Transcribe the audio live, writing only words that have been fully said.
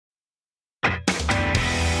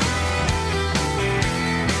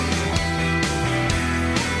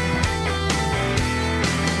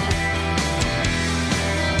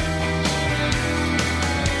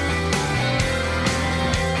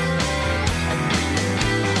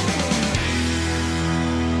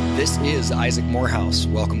This is Isaac Morehouse.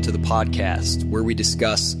 Welcome to the podcast where we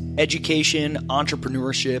discuss education,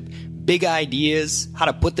 entrepreneurship, big ideas, how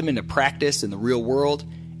to put them into practice in the real world,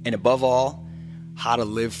 and above all, how to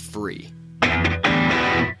live free.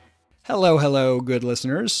 Hello, good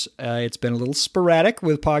listeners. It's been a little sporadic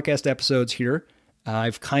with podcast episodes here.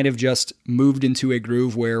 I've kind of just moved into a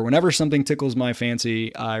groove where whenever something tickles my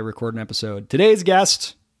fancy, I record an episode. Today's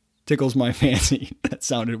guest tickles my fancy. That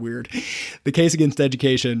sounded weird. The Case Against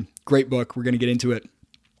Education, great book. We're going to get into it.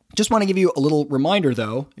 Just want to give you a little reminder,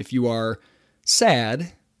 though, if you are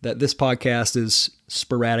sad that this podcast is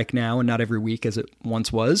sporadic now and not every week as it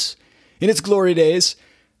once was in its glory days,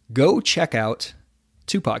 go check out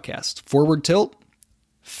two podcasts. Forward Tilt,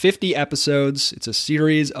 50 episodes. It's a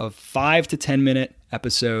series of 5 to 10 minute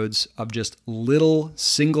episodes of just little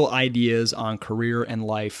single ideas on career and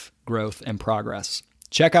life growth and progress.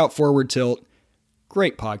 Check out Forward Tilt.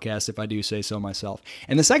 Great podcast, if I do say so myself.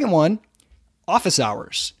 And the second one, Office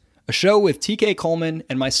Hours, a show with TK Coleman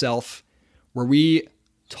and myself where we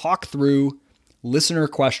talk through listener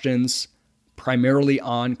questions primarily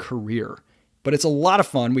on career. But it's a lot of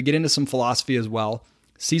fun. We get into some philosophy as well.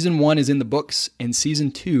 Season 1 is in the books, and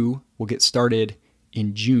Season 2 will get started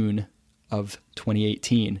in June of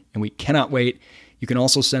 2018. And we cannot wait. You can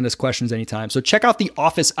also send us questions anytime. So check out the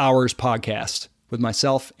Office Hours podcast with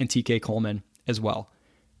myself and TK Coleman as well.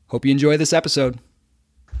 Hope you enjoy this episode.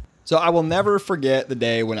 So I will never forget the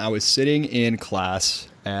day when I was sitting in class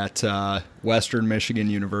at Western Michigan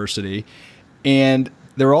University, and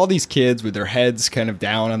there were all these kids with their heads kind of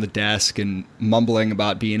down on the desk and mumbling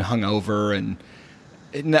about being hungover and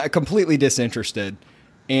completely disinterested.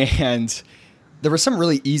 And there was some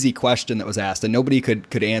really easy question that was asked and nobody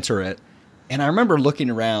could answer it. And I remember looking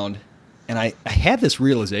around and I had this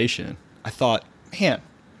realization. I thought, man,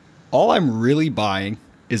 all I'm really buying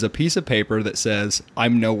is a piece of paper that says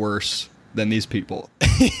I'm no worse than these people.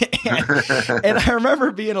 and I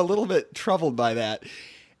remember being a little bit troubled by that.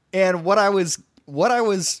 And what I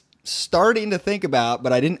was starting to think about,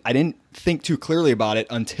 but I didn't think too clearly about it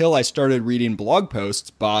until I started reading blog posts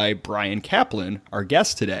by Bryan Caplan, our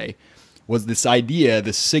guest today, was this idea,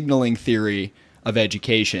 the signaling theory of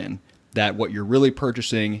education, that what you're really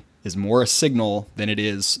purchasing is more a signal than it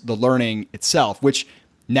is the learning itself, which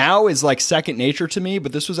now is like second nature to me,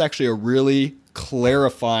 but this was actually a really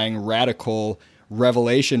clarifying, radical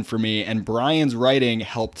revelation for me. And Bryan's writing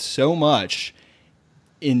helped so much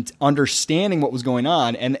in understanding what was going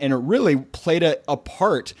on. And it really played a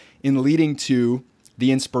part in leading to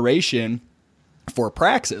the inspiration for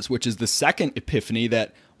Praxis, which is the second epiphany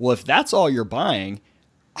that, well, if that's all you're buying,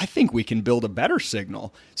 I think we can build a better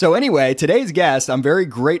signal. So anyway, today's guest, I'm very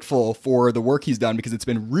grateful for the work he's done because it's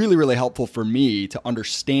been really, really helpful for me to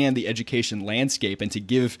understand the education landscape and to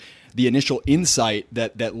give the initial insight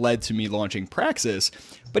that led to me launching Praxis.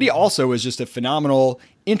 But he also is just a phenomenal,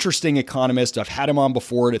 interesting economist. I've had him on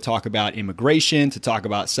before to talk about immigration, to talk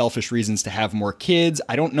about selfish reasons to have more kids.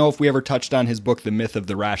 I don't know if we ever touched on his book, The Myth of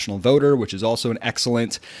the Rational Voter, which is also an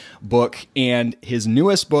excellent book. And his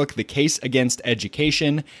newest book, The Case Against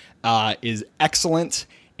Education, is excellent.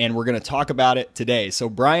 And we're going to talk about it today. So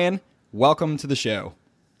Bryan, welcome to the show.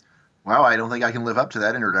 Wow, I don't think I can live up to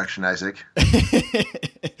that introduction, Isaac.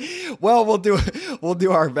 Well, we'll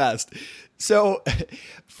do our best. So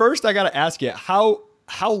first I got to ask you, how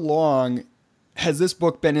long has this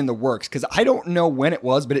book been in the works? Because I don't know when it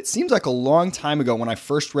was, but it seems like a long time ago when I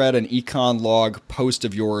first read an Econ Log post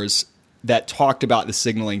of yours that talked about the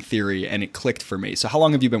signaling theory and it clicked for me. So how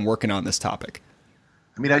long have you been working on this topic?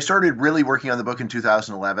 I mean, I started really working on the book in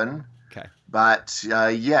 2011. Okay. But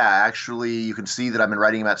actually, you can see that I've been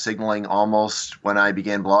writing about signaling almost when I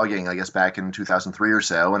began blogging, I guess back in 2003 or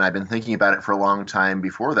so. And I've been thinking about it for a long time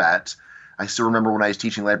before that. I still remember when I was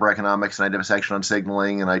teaching labor economics and I did a section on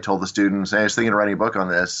signaling and I told the students, hey, I was thinking of writing a book on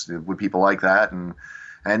this. Would people like that? And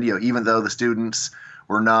even though the students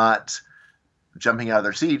were not jumping out of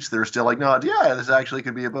their seats, they're still like, no, yeah, this actually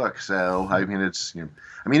could be a book. So, I mean,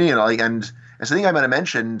 and as I think I might have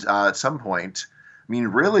mentioned at some point, I mean,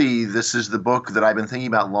 really, this is the book that I've been thinking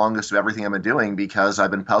about longest of everything I've been doing because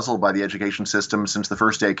I've been puzzled by the education system since the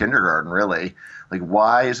first day of kindergarten, really. Like,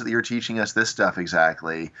 why is it that you're teaching us this stuff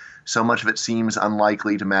exactly? So much of it seems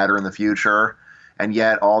unlikely to matter in the future, and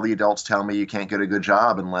yet all the adults tell me you can't get a good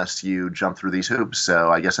job unless you jump through these hoops,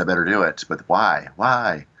 so I guess I better do it. But why?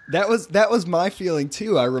 Why? That was my feeling,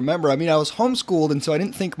 too. I remember. I mean, I was homeschooled, and so I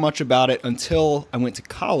didn't think much about it until I went to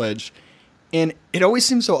college. And it always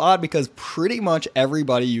seems so odd because pretty much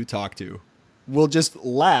everybody you talk to will just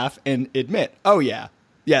laugh and admit, oh, yeah,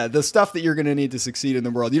 the stuff that you're going to need to succeed in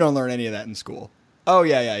the world, you don't learn any of that in school. Oh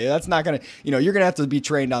yeah. That's not gonna, you're gonna have to be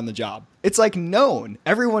trained on the job. It's like known.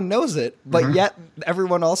 Everyone knows it, but yet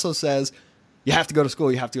everyone also says you have to go to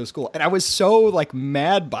school. You have to go to school. And I was so like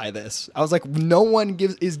mad by this. I was like, no one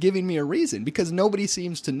is giving me a reason because nobody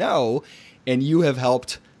seems to know, and you have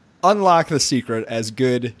helped unlock the secret as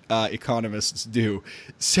good economists do.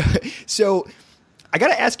 So I got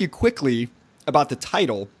to ask you quickly about the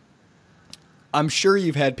title. I'm sure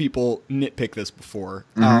you've had people nitpick this before,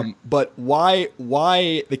 but why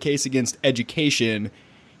the case against education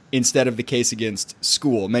instead of the case against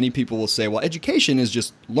school? Many people will say, well, education is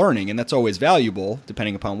just learning, and that's always valuable,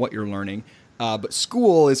 depending upon what you're learning. But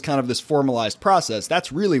school is kind of this formalized process.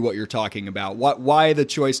 That's really what you're talking about. Why the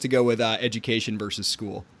choice to go with education versus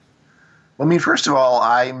school? Well, I mean, first of all,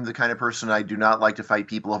 I'm the kind of person, I do not like to fight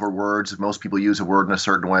people over words. If most people use a word in a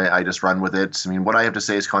certain way, I just run with it. I mean, what I have to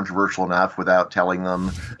say is controversial enough without telling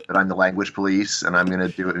them that I'm the language police and I'm going to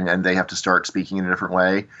do it, and they have to start speaking in a different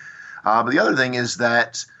way. But the other thing is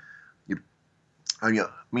that,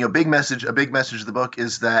 a big message of the book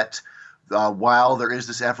is that while there is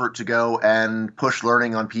this effort to go and push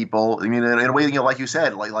learning on people, I mean, in a way, like you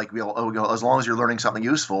said, as long as you're learning something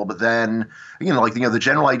useful, but then, the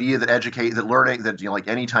general idea that learning, like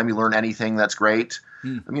anytime you learn anything, that's great.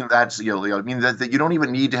 I mean, that's, that you don't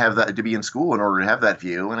even need to have that to be in school in order to have that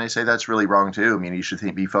view. And I say that's really wrong too. I mean, you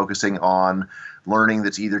should be focusing on learning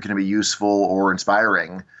that's either going to be useful or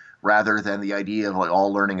inspiring rather than the idea of like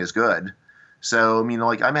all learning is good. So, I mean,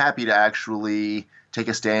 I'm happy to actually take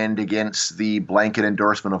a stand against the blanket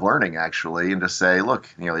endorsement of learning, actually, and just say, look,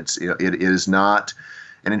 it is not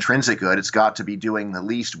an intrinsic good. It's got to be doing at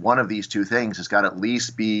least one of these two things. It's got to at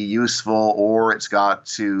least be useful, or it's got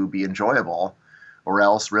to be enjoyable, or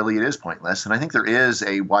else really it is pointless. And I think there is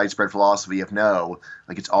a widespread philosophy of no,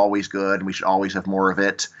 like it's always good and we should always have more of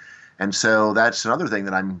it. And so that's another thing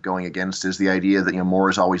that I'm going against, is the idea that, more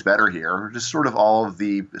is always better here. Just sort of all of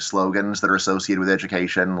the slogans that are associated with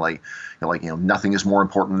education, nothing is more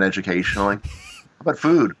important than education. Like, how about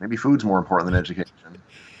food? Maybe food's more important than education.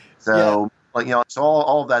 So, so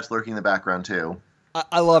all of that's lurking in the background too.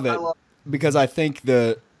 I love it because I think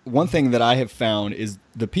the one thing that I have found is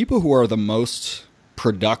the people who are the most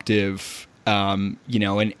productive, and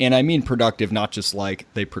I mean productive, not just like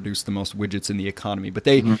they produce the most widgets in the economy, but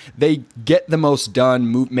they get the most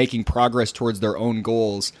done, making progress towards their own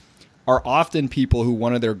goals, are often people who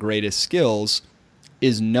one of their greatest skills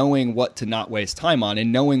is knowing what to not waste time on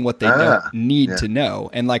and knowing what they don't need to know.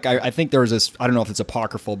 And like, I think there was this, I don't know if it's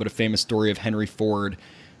apocryphal, but a famous story of Henry Ford.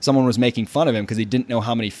 Someone was making fun of him because he didn't know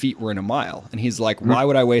how many feet were in a mile. And he's like, why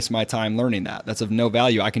would I waste my time learning that? That's of no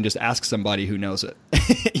value. I can just ask somebody who knows it,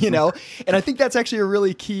 And I think that's actually a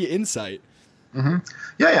really key insight.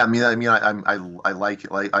 Yeah. I mean, I like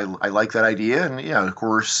that idea. And of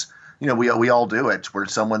course, we all do it, where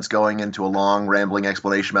someone's going into a long rambling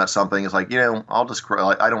explanation about something. It's like,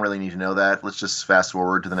 I don't really need to know that. Let's just fast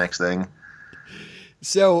forward to the next thing.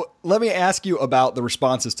 So let me ask you about the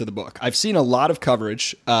responses to the book. I've seen a lot of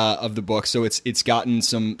coverage of the book, so it's gotten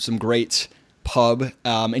some great pub,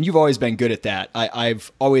 and you've always been good at that.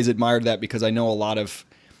 I've always admired that because I know a lot of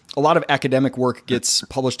academic work gets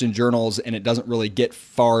published in journals and it doesn't really get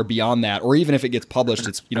far beyond that, or even if it gets published,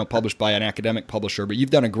 it's published by an academic publisher. But you've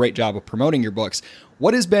done a great job of promoting your books.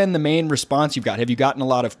 What has been the main response you've got? Have you gotten a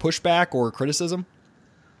lot of pushback or criticism?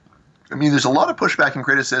 I mean, there's a lot of pushback and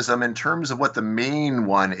criticism in terms of what the main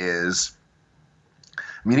one is.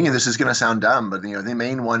 Meaning, this is going to sound dumb, but the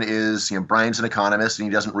main one is, Bryan's an economist and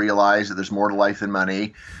he doesn't realize that there's more to life than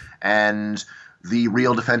money. And the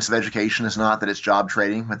real defense of education is not that it's job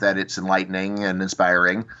training, but that it's enlightening and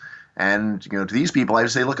inspiring. And, to these people, I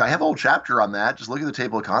would say, look, I have a whole chapter on that. Just look at the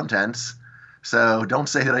table of contents. So don't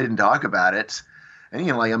say that I didn't talk about it. And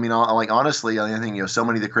honestly, I think so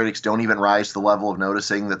many of the critics don't even rise to the level of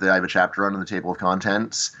noticing that I have a chapter on the table of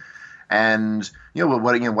contents. And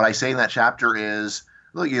what I say in that chapter is,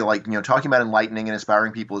 look, talking about enlightening and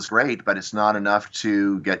inspiring people is great, but it's not enough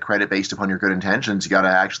to get credit based upon your good intentions. You got to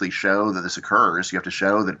actually show that this occurs. You have to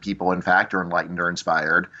show that people, in fact, are enlightened or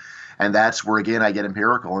inspired. And that's where, again, I get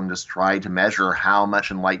empirical and just try to measure how much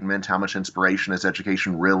enlightenment, how much inspiration is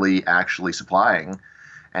education really actually supplying.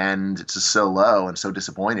 And it's just so low and so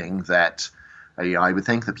disappointing that I would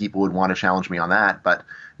think that people would want to challenge me on that. But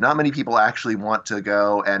not many people actually want to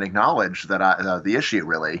go and acknowledge that the issue,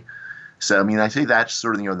 really. So, I mean, I say that's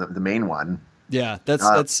sort of the main one. Yeah,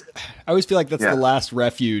 that's. I always feel like that's the last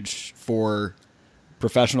refuge for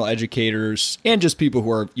professional educators and just people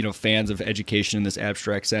who are fans of education in this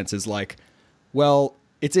abstract sense. Is like, well,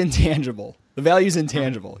 it's intangible. The value's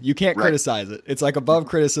intangible. You can't Right. criticize it. It's like above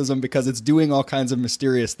criticism because it's doing all kinds of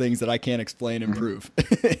mysterious things that I can't explain and prove.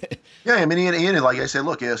 Yeah, I mean, like I said,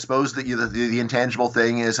 look, suppose that the intangible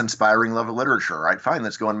thing is inspiring love of literature, right? Fine,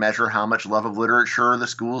 let's go and measure how much love of literature the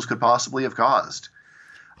schools could possibly have caused.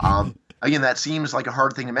 Again, that seems like a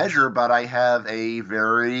hard thing to measure, but I have a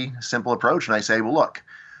very simple approach, and I say, well, look,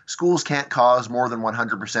 schools can't cause more than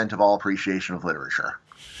 100% of all appreciation of literature,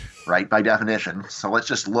 right? By definition. So let's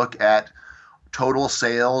just look at total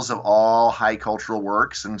sales of all high cultural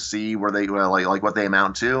works and see where they like what they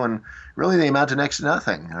amount to, and really they amount to next to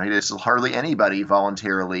nothing. Right? It's hardly anybody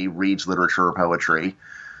voluntarily reads literature or poetry.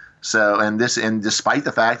 So, and despite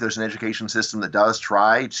the fact there's an education system that does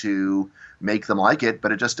try to make them like it,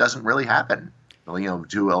 but it just doesn't really happen,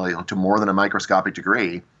 to more than a microscopic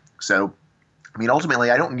degree. So, I mean, ultimately,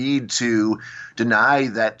 I don't need to deny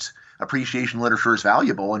that appreciation literature is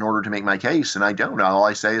valuable in order to make my case, and I don't. All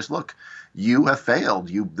I say is, look, you have failed.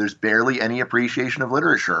 There's barely any appreciation of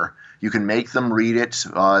literature. You can make them read it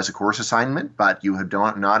as a course assignment, but you have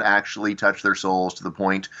not actually touched their souls to the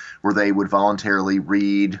point where they would voluntarily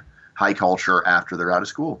read high culture after they're out of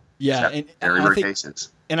school. Yeah, and very rare cases.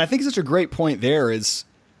 And I think such a great point there is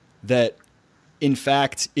that, in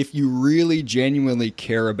fact, if you really genuinely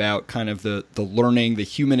care about kind of the learning, the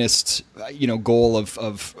humanist, goal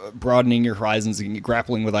of broadening your horizons and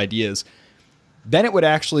grappling with ideas, then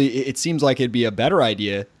it seems like it'd be a better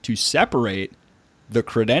idea to separate the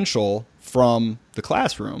credential from the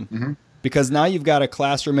classroom. Mm-hmm. Because now you've got a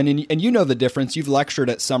classroom, and you know the difference. You've lectured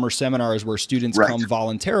at summer seminars where students come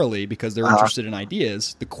voluntarily because they're interested in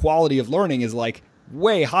ideas. The quality of learning is like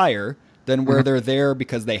way higher than where they're there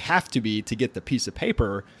because they have to be to get the piece of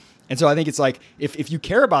paper. And so I think it's like, if you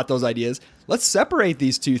care about those ideas, let's separate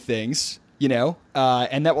these two things,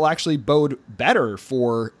 and that will actually bode better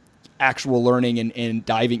for actual learning and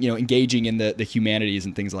diving, engaging in the humanities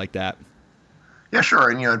and things like that. Yeah, sure.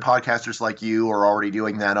 And, and podcasters like you are already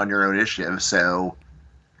doing that on your own initiative. So,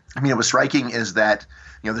 I mean, what's striking is that,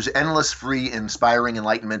 there's endless free, inspiring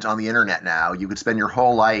enlightenment on the internet now. You could spend your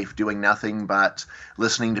whole life doing nothing but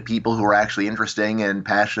listening to people who are actually interesting and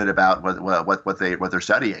passionate about what they're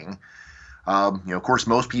studying. Of course,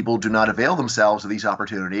 most people do not avail themselves of these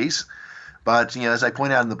opportunities. But, as I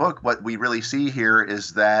point out in the book, what we really see here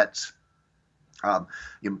is that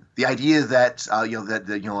the idea that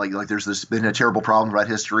there's been a terrible problem about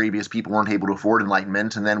history because people weren't able to afford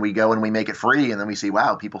enlightenment, and then we go and we make it free, and then we see,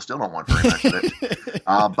 wow, people still don't want very much of it.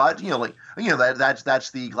 But that's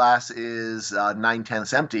the glass is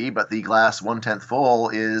 9/10 empty, but the glass 1/10 full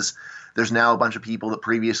is there's now a bunch of people that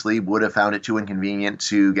previously would have found it too inconvenient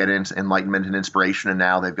to get into enlightenment and inspiration, and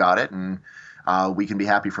now they've got it, and we can be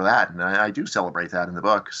happy for that, and I do celebrate that in the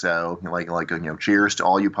book. So, cheers to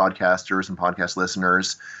all you podcasters and podcast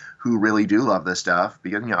listeners who really do love this stuff,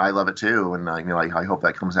 because I love it too, and I hope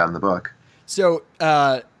that comes out in the book. So,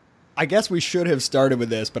 I guess we should have started with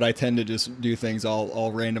this, but I tend to just do things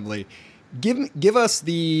all randomly. Give us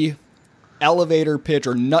the elevator pitch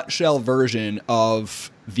or nutshell version of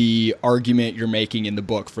the argument you're making in the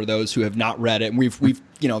book for those who have not read it. And we've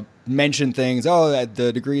mentioned things,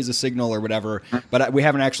 the degree is a signal or whatever, but we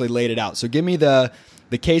haven't actually laid it out. So give me the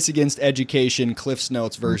case against education Cliff's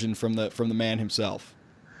Notes version from the man himself.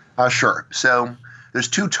 Sure. So there's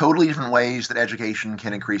two totally different ways that education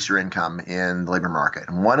can increase your income in the labor market.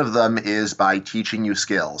 And one of them is by teaching you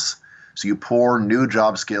skills. So you pour new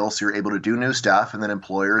job skills so you're able to do new stuff, and then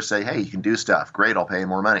employers say, hey, you can do stuff. Great, I'll pay you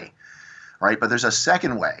more money. Right? But there's a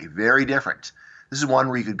second way, very different. This is one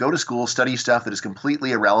where you could go to school, study stuff that is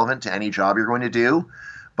completely irrelevant to any job you're going to do.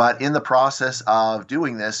 But in the process of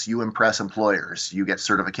doing this, you impress employers. You get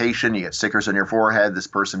certification, you get stickers on your forehead. This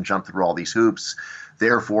person jumped through all these hoops.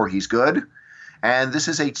 Therefore, he's good. And this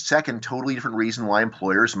is a second totally different reason why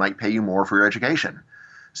employers might pay you more for your education.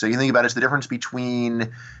 So you think about it, it's the difference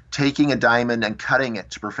between taking a diamond and cutting it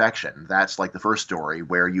to perfection. That's like the first story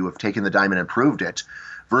where you have taken the diamond and improved it,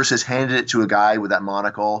 versus handed it to a guy with that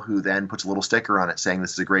monocle who then puts a little sticker on it saying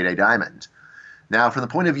this is a grade A diamond. Now, from the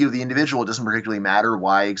point of view of the individual, it doesn't particularly matter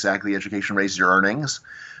why exactly education raises your earnings.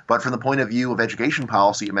 But from the point of view of education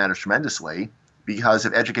policy, it matters tremendously, because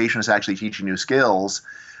if education is actually teaching new skills,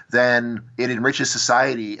 then it enriches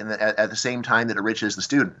society at the same time that it enriches the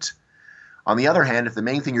student. On the other hand, if the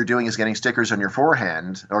main thing you're doing is getting stickers on your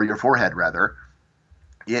forehead,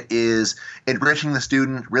 it is enriching the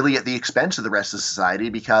student really at the expense of the rest of society,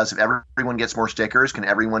 because if everyone gets more stickers, can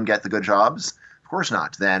everyone get the good jobs? Of course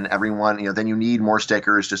not. Then then you need more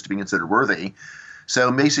stickers just to be considered worthy.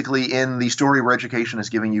 So basically, in the story where education is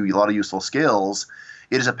giving you a lot of useful skills,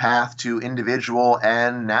 it is a path to individual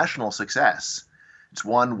and national success. It's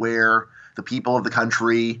one where the people of the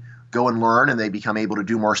country go and learn and they become able to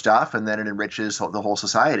do more stuff, and then it enriches the whole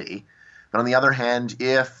society. But on the other hand,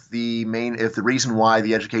 if the reason why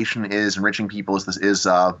the education is enriching people is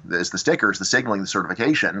the stickers, the signaling, the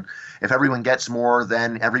certification, if everyone gets more,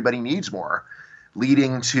 then everybody needs more,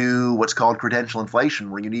 leading to what's called credential inflation,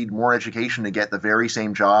 where you need more education to get the very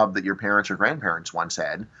same job that your parents or grandparents once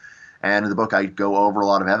had. And in the book, I go over a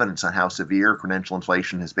lot of evidence on how severe credential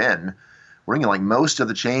inflation has been. Where like most of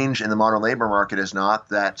the change in the modern labor market is not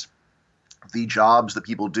that the jobs that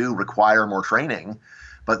people do require more training,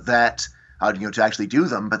 but that to actually do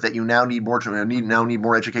them, but that you now need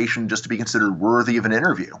more education just to be considered worthy of an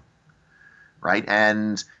interview, right?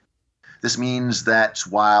 And this means that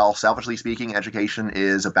while selfishly speaking, education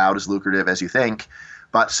is about as lucrative as you think,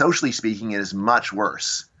 but socially speaking, it is much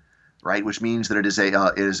worse, right? Which means that it is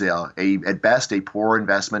at best a poor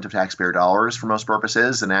investment of taxpayer dollars for most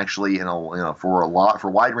purposes, and actually, for a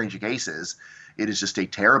wide range of cases, it is just a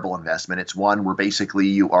terrible investment. It's one where basically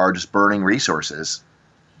you are just burning resources.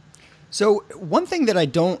 So one thing that I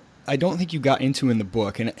don't think you got into in the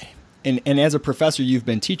book, and as a professor, you've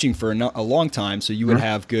been teaching for a long time, so you would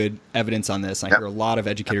have good evidence on this. I hear a lot of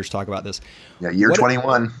educators talk about this. Yeah, year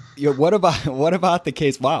 21. What about the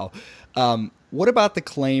case? Wow. What about the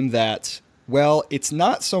claim that, well, it's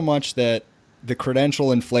not so much that the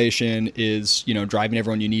credential inflation is, driving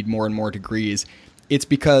everyone, you need more and more degrees. It's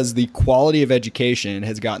because the quality of education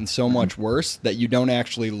has gotten so much worse that you don't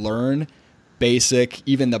actually learn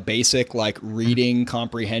even the basic like reading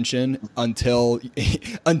comprehension until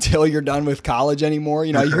you're done with college anymore.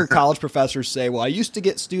 You hear college professors say, well, I used to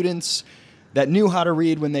get students that knew how to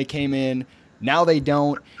read when they came in. Now they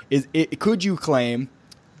don't. Could you claim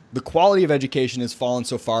the quality of education has fallen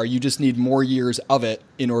so far, you just need more years of it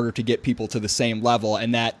in order to get people to the same level,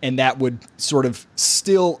 and that would sort of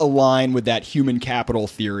still align with that human capital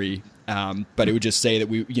theory? But it would just say that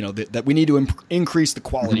we need to increase the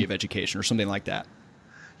quality of education or something like that.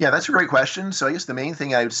 Yeah, that's a great question. So I guess the main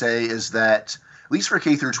thing I would say is that, at least for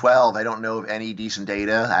K through 12, I don't know of any decent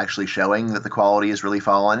data actually showing that the quality has really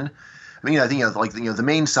fallen. I mean, I think the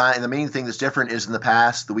main thing that's different is in the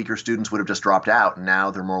past the weaker students would have just dropped out, and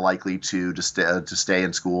now they're more likely to stay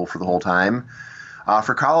in school for the whole time.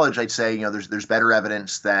 For college, I'd say there's better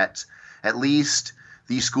evidence that at least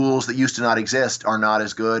these schools that used to not exist are not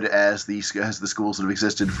as good as the schools that have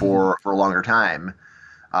existed for a longer time.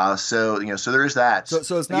 So there is that.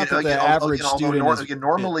 So it's not that the average student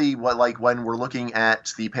normally when we're looking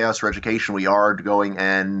at the payouts for education, we are going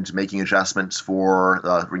and making adjustments for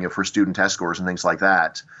student test scores and things like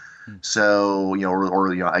that. So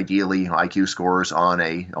ideally IQ scores on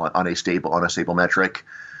a stable metric,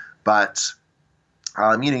 but.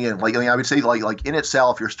 I would say in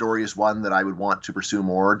itself, your story is one that I would want to pursue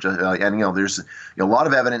more. There's a lot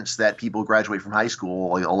of evidence that people graduate from high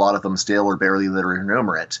school. A lot of them still are barely literate or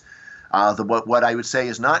numerate. What I would say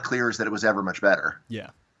is not clear is that it was ever much better.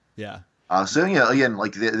 Yeah. What I say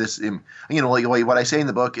in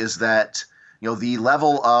the book is that the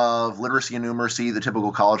level of literacy and numeracy the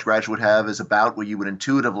typical college graduate have is about what you would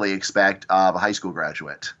intuitively expect of a high school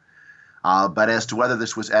graduate. But as to whether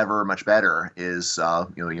this was ever much better is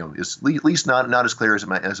at least not as clear as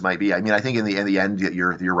it might be. I mean, I think in the end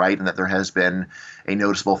you're right in that there has been a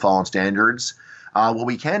noticeable fall in standards. What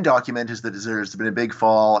we can document is that there's been a big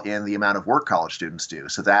fall in the amount of work college students do.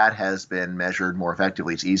 So that has been measured more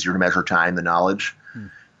effectively. It's easier to measure time than knowledge.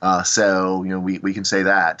 So we can say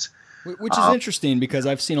that. Which is interesting because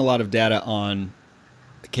I've seen a lot of data on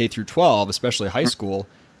K through 12, especially high school.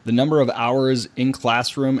 The number of hours in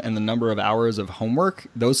classroom and the number of hours of homework,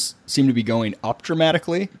 those seem to be going up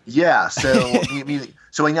dramatically. Yeah. So, I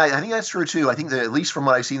think that's true too. I think that at least from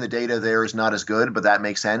what I've seen, the data there is not as good, but that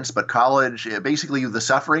makes sense. But college, basically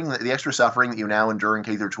the extra suffering that you now endure in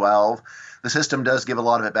K through 12, the system does give a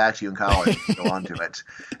lot of it back to you in college if you go on to it.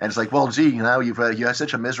 And it's like, well, gee, you had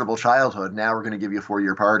such a miserable childhood. Now we're going to give you a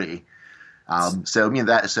 4-year party.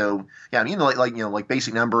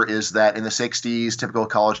 Basic number is that in the 60s, typical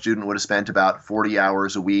college student would have spent about 40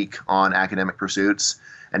 hours a week on academic pursuits,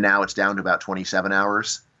 and now it's down to about 27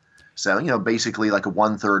 hours. So, basically like a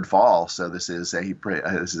 1/3 fall. So this is a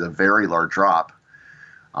very large drop.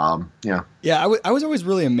 Yeah, I was always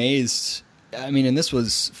really amazed. I mean, and this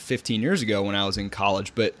was 15 years ago when I was in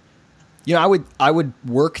college, but I would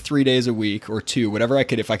work 3 days a week or 2, whatever I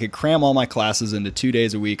could. If I could cram all my classes into 2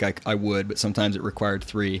 days a week, I would, but sometimes it required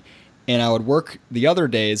 3. And I would work the other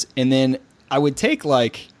days, and then I would take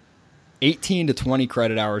like 18 to 20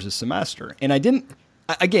 credit hours a semester. And I didn't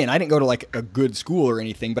go to like a good school or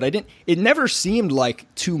anything, but it never seemed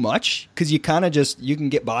like too much because you kind of you can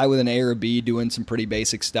get by with an A or a B doing some pretty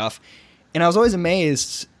basic stuff. And I was always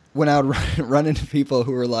amazed when I would run into people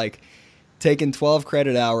who were like taking 12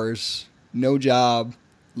 credit hours, no job,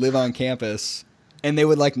 live on campus, and they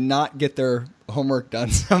would like not get their homework done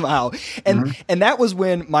somehow. And that was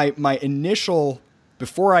when my initial,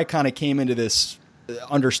 before I kind of came into this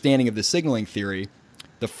understanding of the signaling theory,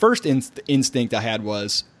 the first instinct I had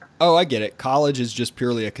was, oh, I get it. College is just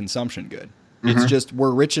purely a consumption good. It's just,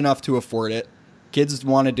 we're rich enough to afford it. Kids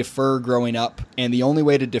want to defer growing up, and the only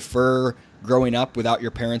way to defer growing up without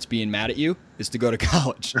your parents being mad at you is to go to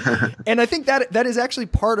college. And I think that is actually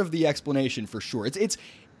part of the explanation for sure. It's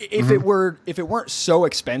if it weren't so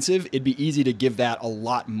expensive, it'd be easy to give that a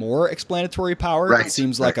lot more explanatory power. Right, it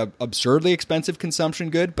seems like a absurdly expensive consumption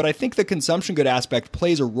good, but I think the consumption good aspect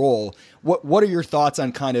plays a role. What are your thoughts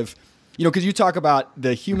on kind of, because you talk about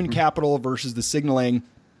the human capital versus the signaling.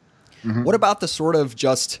 What about the sort of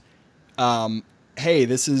just, hey,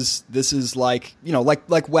 this is like,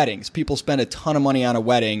 like weddings. People spend a ton of money on a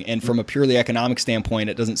wedding, and from a purely economic standpoint,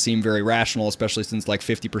 it doesn't seem very rational, especially since like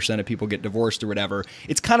 50% of people get divorced or whatever.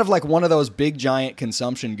 It's kind of like one of those big giant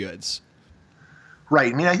consumption goods.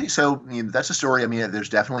 Right. I mean, I think so. That's a story. I mean, there's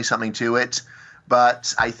definitely something to it,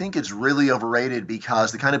 but I think it's really overrated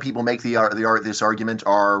because the kind of people make this argument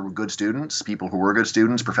are good students, people who were good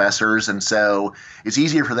students, professors, and so it's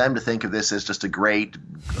easier for them to think of this as just a great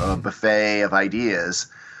buffet of ideas.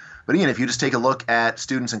 But again, if you just take a look at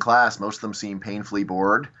students in class, most of them seem painfully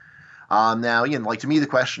bored. Now, like to me, the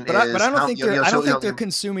question is, but I don't think they're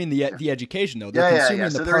consuming the education though. They're consuming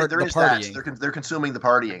the partying. They're consuming the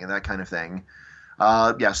partying and that kind of thing.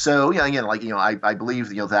 So again, I believe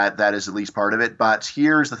that is at least part of it. But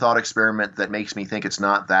here's the thought experiment that makes me think it's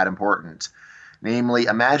not that important. Namely,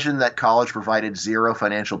 imagine that college provided zero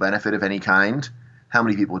financial benefit of any kind. How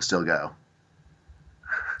many people would still go?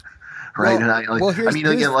 Right?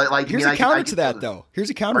 Here's a counter to that, though. Here's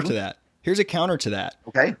a counter to that.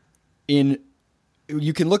 Okay.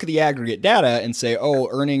 You can look at the aggregate data and say, oh,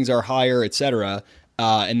 earnings are higher, et cetera.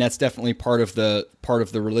 And that's definitely part of the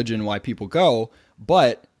religion why people go.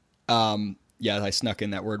 But I snuck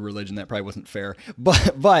in that word religion. That probably wasn't fair.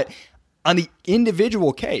 But on the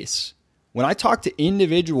individual case, when I talk to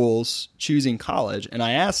individuals choosing college and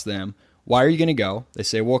I ask them, why are you going to go? They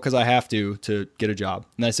say, well, because I have to get a job.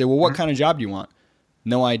 And I say, well, what kind of job do you want?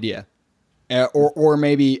 No idea. Or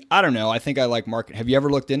maybe, I don't know. I think I like marketing. Have you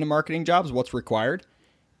ever looked into marketing jobs? What's required?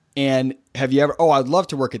 And have you ever, I'd love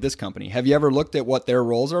to work at this company. Have you ever looked at what their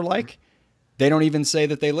roles are like? They don't even say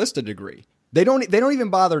that they list a degree. They don't even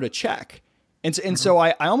bother to check. And so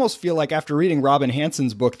I almost feel like after reading Robin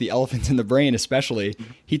Hanson's book, The Elephant in the Brain, especially,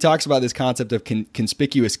 he talks about this concept of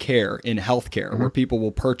conspicuous care in healthcare, where people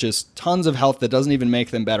will purchase tons of health that doesn't even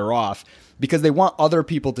make them better off because they want other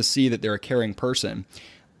people to see that they're a caring person.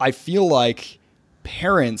 I feel like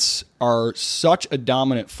parents are such a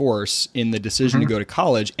dominant force in the decision to go to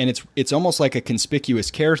college, and it's almost like a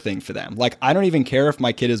conspicuous care thing for them. Like, I don't even care if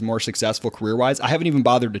my kid is more successful career-wise. I haven't even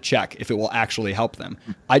bothered to check if it will actually help them.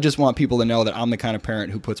 I just want people to know that I'm the kind of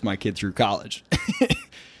parent who puts my kid through college.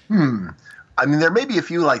 I mean, there may be a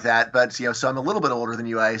few like that, but so I'm a little bit older than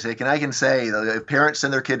you, Isaac, and I can say that if parents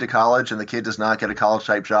send their kid to college and the kid does not get a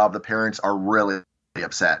college-type job, the parents are really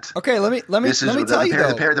upset. Okay, let me tell you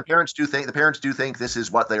though. The parents do think this is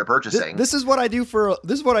what they are purchasing. This is what I do for a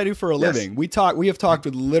living. We have talked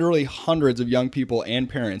with literally hundreds of young people and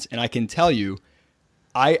parents, and I can tell you,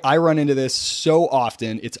 I run into this so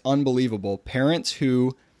often. It's unbelievable. Parents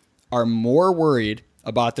who are more worried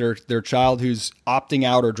about their child who's opting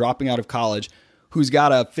out or dropping out of college, who's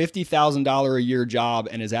got a $50,000 a year job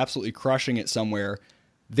and is absolutely crushing it somewhere.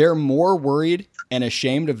 They're more worried and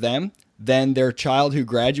ashamed of them than their child who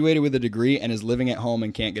graduated with a degree and is living at home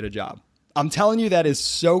and can't get a job. I'm telling you, that is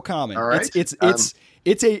so common. All right.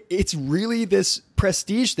 It's really this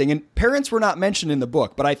prestige thing. And parents were not mentioned in the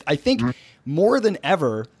book, but I think more than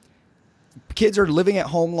ever, kids are living at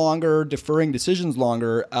home longer, deferring decisions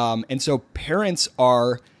longer. And so parents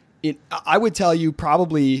I would tell you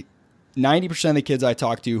probably 90% of the kids I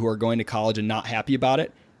talk to who are going to college and not happy about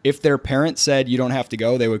it, if their parent said you don't have to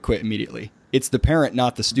go, they would quit immediately. It's the parent,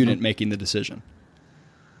 not the student, making the decision.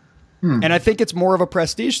 And I think it's more of a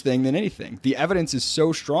prestige thing than anything. The evidence is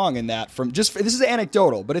so strong in that this is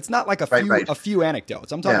anecdotal, but it's not like a few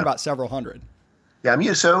anecdotes. I'm talking about several hundred. Yeah, I mean,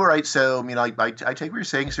 I take what you're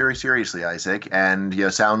saying very seriously, Isaac,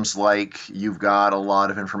 and sounds like you've got a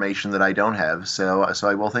lot of information that I don't have. So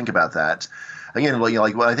I will think about that. Again,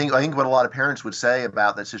 I think what a lot of parents would say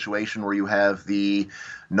about that situation where you have the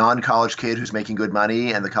non-college kid who's making good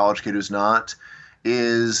money and the college kid who's not,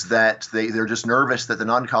 is that they're just nervous that the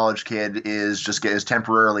non-college kid is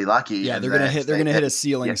temporarily lucky. Yeah, and they're gonna hit a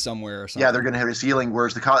ceiling somewhere or something. Yeah, they're gonna hit a ceiling.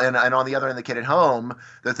 Whereas and on the other end, the kid at home,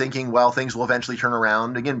 they're thinking, well, things will eventually turn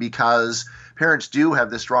around again, because parents do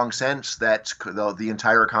have this strong sense that the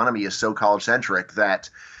entire economy is so college centric that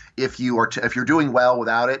if you're doing well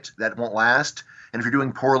without it, that won't last, and if you're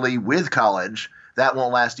doing poorly with college, that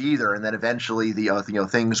won't last either, and then eventually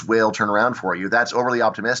things will turn around for you. That's overly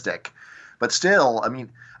optimistic. But still, I mean,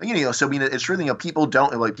 it's true. People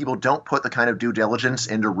don't put the kind of due diligence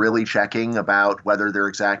into really checking about whether their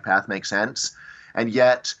exact path makes sense, and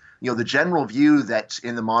yet, the general view that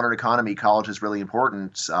in the modern economy, college is really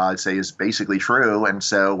important, I'd say, is basically true. And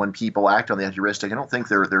so, when people act on the heuristic, I don't think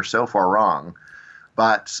they're so far wrong.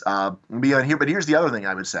 But here's the other thing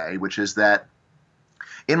I would say, which is that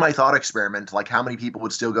in my thought experiment, like how many people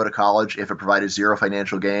would still go to college if it provided zero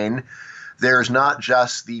financial gain? There's not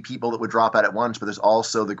just the people that would drop out at once, but there's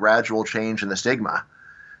also the gradual change in the stigma.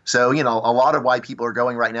 So, a lot of why people are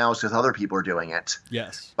going right now is because other people are doing it.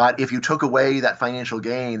 Yes. But if you took away that financial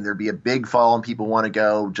gain, there'd be a big fall and people want to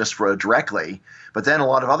go just for directly. But then a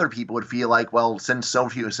lot of other people would feel like, well, since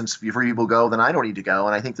few people go, then I don't need to go.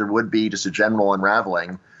 And I think there would be just a general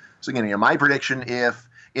unraveling. So again, my prediction, if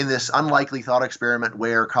in this unlikely thought experiment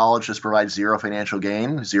where college just provides zero financial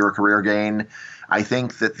gain, zero career gain, I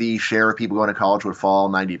think that the share of people going to college would fall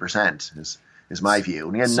 90%. Is my view.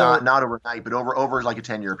 And not overnight, but over like a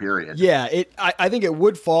 10-year period. Yeah, I think it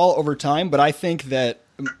would fall over time, but I think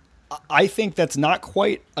that's not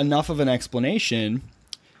quite enough of an explanation.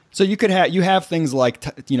 So you have things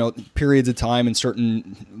like periods of time in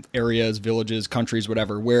certain areas, villages, countries,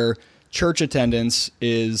 whatever, where church attendance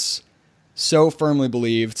is so firmly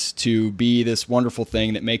believed to be this wonderful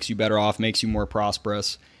thing that makes you better off, makes you more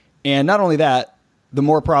prosperous. And not only that, the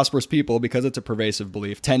more prosperous people, because it's a pervasive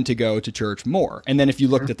belief, tend to go to church more. And then if you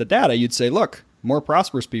looked at the data, you'd say, look, more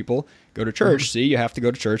prosperous people go to church. See, you have to go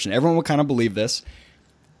to church. And everyone would kind of believe this.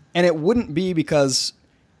 And it wouldn't be because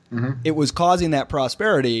it was causing that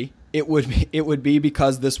prosperity. It would be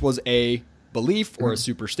because this was a belief or a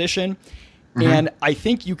superstition. And I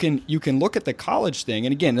think you can look at the college thing.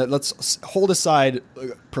 And again, let's hold aside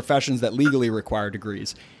professions that legally require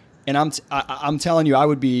degrees. And I'm telling you, I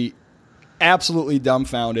would be absolutely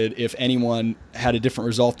dumbfounded if anyone had a different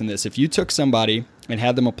result than this. If you took somebody and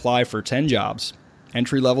had them apply for 10 jobs,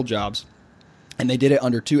 entry-level jobs, and they did it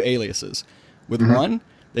under two aliases. With one,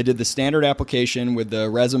 they did the standard application with the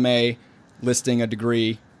resume listing a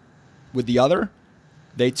degree. With the other,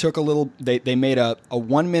 they took they made a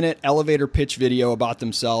 1-minute elevator pitch video about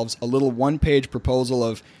themselves, a little 1-page proposal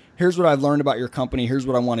of, here's what I've learned about your company, here's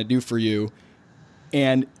what I want to do for you,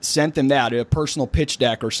 and sent them a personal pitch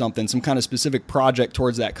deck or something, some kind of specific project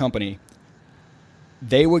towards that company.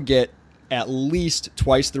 They would get at least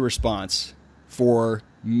twice the response for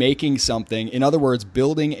making something. In other words,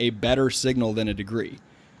 building a better signal than a degree.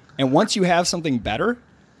 And once you have something better,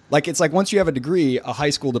 it's like once you have a degree, a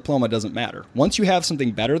high school diploma doesn't matter. Once you have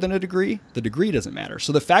something better than a degree, the degree doesn't matter.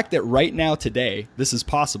 So the fact that right now, today, this is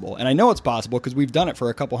possible, and I know it's possible because we've done it for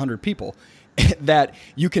a couple hundred people, that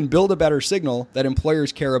you can build a better signal that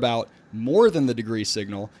employers care about more than the degree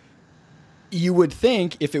signal. You would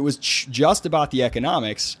think if it was just about the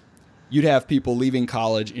economics, you'd have people leaving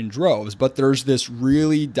college in droves. But there's this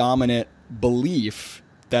really dominant belief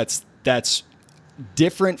that's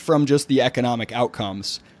different from just the economic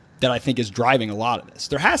outcomes that I think is driving a lot of this.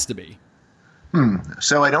 There has to be.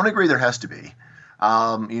 So I don't agree there has to be.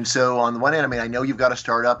 And so on the one hand, I know you've got a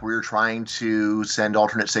startup where you're trying to send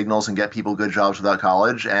alternate signals and get people good jobs without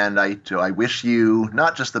college. And I wish you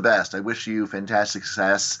not just the best. I wish you fantastic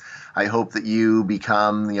success. I hope that you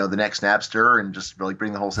become, the next Napster and just really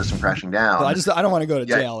bring the whole system crashing down. Well, I don't want to go to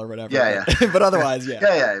jail or whatever. Yeah. But otherwise,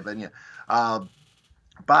 yeah.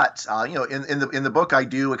 But in the book, I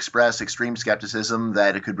do express extreme skepticism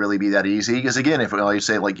that it could really be that easy. Because again, if it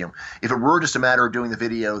were just a matter of doing the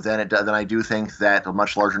video, then I do think that a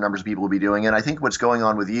much larger numbers of people would be doing it. I think what's going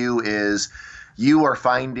on with you is you are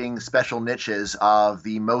finding special niches of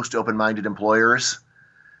the most open-minded employers.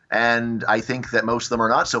 And I think that most of them are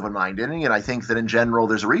not so open-minded. And I think that in general,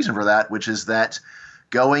 there's a reason for that, which is that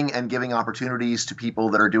going and giving opportunities to people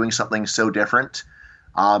that are doing something so different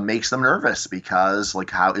makes them nervous, because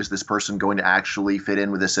how is this person going to actually fit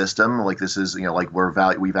in with the system? This is,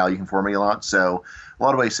 we value conformity a lot. So a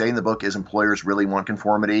lot of what I say in the book is employers really want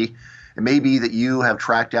conformity. It may be that you have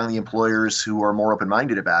tracked down the employers who are more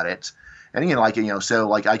open-minded about it. And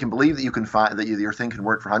so I can believe that you can find that your thing can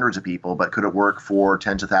work for hundreds of people, but could it work for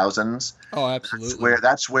tens of thousands? Oh, absolutely.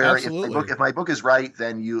 That's where absolutely. If my book is right,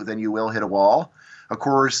 then you will hit a wall. Of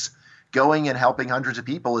course, going and helping hundreds of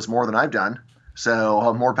people is more than I've done.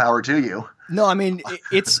 So more power to you. No, I mean,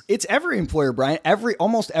 it's every employer, Brian.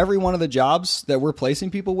 Almost every one of the jobs that we're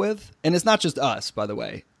placing people with, and it's not just us, by the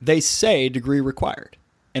way, they say degree required.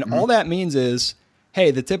 And all that means is,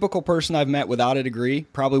 hey, the typical person I've met without a degree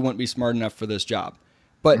probably wouldn't be smart enough for this job.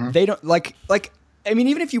 But they don't I mean,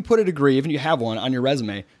 even if you put a degree, even if you have one on your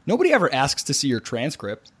resume, nobody ever asks to see your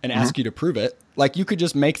transcript and ask you to prove it. Like, you could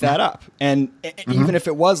just make that up. And even if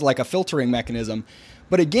it was like a filtering mechanism.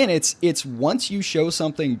 But again, it's once you show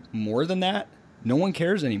something more than that, no one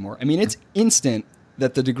cares anymore. I mean, it's instant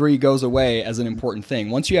that the degree goes away as an important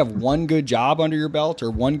thing. Once you have one good job under your belt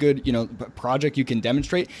or one good, project you can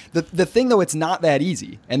demonstrate. The thing, though, it's not that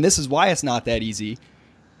easy. And this is why it's not that easy.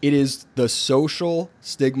 It is the social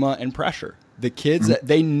stigma and pressure. The kids that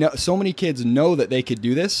they know, so many kids know that they could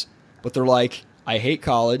do this, but they're like, I hate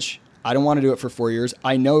college. I don't want to do it for 4 years.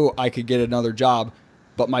 I know I could get another job,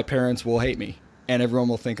 but my parents will hate me and everyone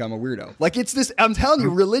will think I'm a weirdo. Like, it's this, I'm telling you,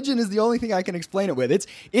 religion is the only thing I can explain it with.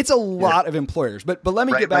 It's a lot of employers, but let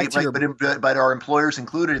me get back to your... But are employers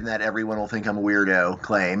included in that everyone will think I'm a weirdo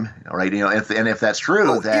claim, right? If that's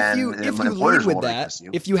true, then if you lead with that,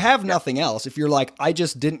 if you have nothing else, if you're like, I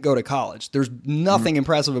just didn't go to college, there's nothing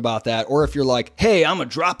impressive about that. Or if you're like, hey, I'm a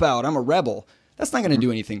dropout, I'm a rebel, that's not going to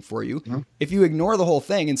do anything for you. If you ignore the whole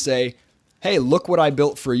thing and say, hey, look what I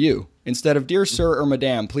built for you. Instead of, dear sir or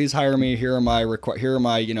madam, please hire me. Here are my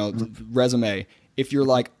resume. If you're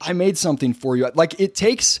like, I made something for you. Like, it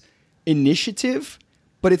takes initiative,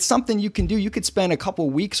 but it's something you can do. You could spend a couple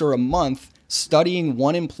weeks or a month studying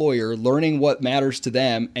one employer, learning what matters to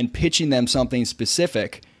them, and pitching them something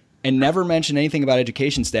specific, and never mention anything about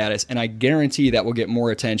education status. And I guarantee that will get more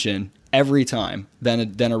attention every time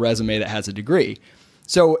than a resume that has a degree.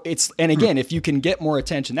 So and again, if you can get more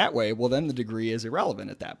attention that way, well, then the degree is irrelevant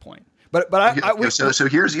at that point. So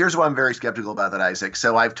here's why I'm very skeptical about that, Isaac.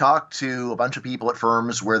 So I've talked to a bunch of people at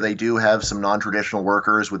firms where they do have some non-traditional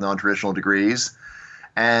workers with non-traditional degrees,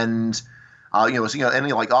 and often they'll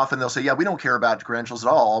say, yeah, we don't care about credentials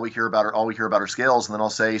at all. All we care about are skills. And then I'll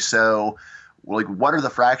say, so, well, like, what are the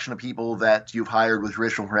fraction of people that you've hired with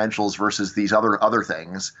traditional credentials versus these other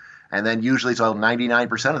things? And then usually it's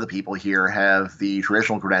 99% of the people here have the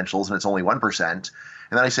traditional credentials, and it's only 1%. And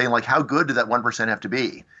then I say, like, how good did that 1% have to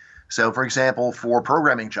be? So, for example, for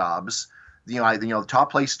programming jobs,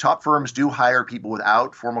 top firms do hire people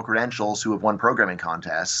without formal credentials who have won programming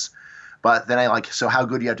contests. But then so how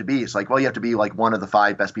good do you have to be? It's like, well, you have to be like one of the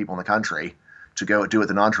 5 best people in the country to go do it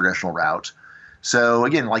the non-traditional route. So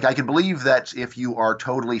again, like, I can believe that if you are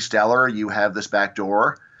totally stellar, you have this back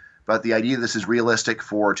door. But the idea this is realistic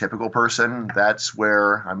for a typical person, that's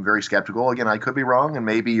where I'm very skeptical. Again, I could be wrong, and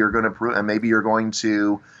maybe you're going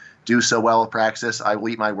to do so well at praxis. I will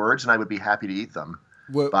eat my words, and I would be happy to eat them.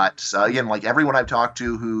 But again, like, everyone I've talked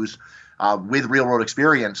to who's with real world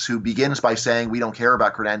experience, who begins by saying we don't care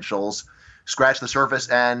about credentials, scratch the surface,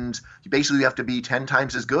 and you basically have to be 10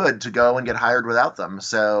 times as good to go and get hired without them.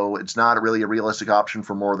 So it's not really a realistic option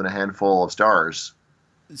for more than a handful of stars.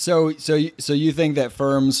 So you think that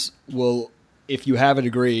firms will, if you have a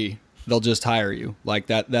degree, they'll just hire you like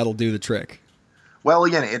that? That'll do the trick. Well,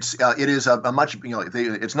 again, it is a much,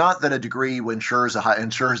 it's not that a degree ensures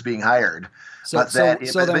being hired. It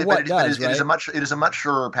is a much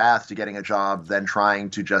surer path to getting a job than trying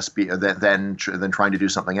to just be than trying to do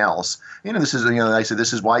something else. This is I said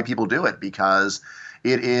this is why people do it, because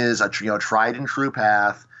it is a tried and true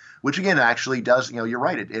path. Which again actually does, you're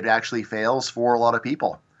right. It actually fails for a lot of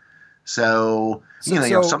people. So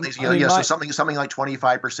something like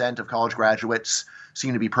 25% of college graduates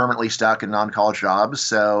seem to be permanently stuck in non-college jobs.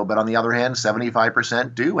 So, but on the other hand,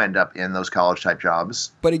 75% do end up in those college type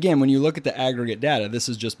jobs. But again, when you look at the aggregate data, this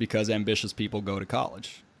is just because ambitious people go to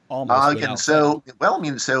college. Chapter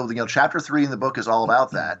 3 in the book is all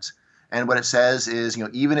about that. And what it says is,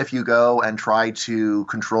 even if you go and try to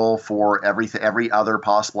control for every other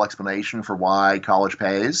possible explanation for why college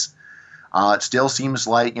pays, it still seems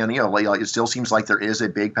like it still seems like there is a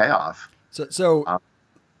big payoff. Like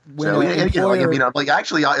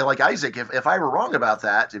Isaac, if I were wrong about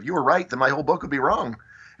that, if you were right, then my whole book would be wrong.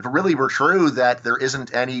 If it really were true that there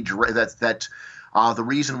isn't any the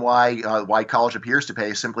reason why college appears to pay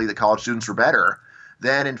is simply that college students are better,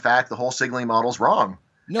 then in fact the whole signaling model is wrong.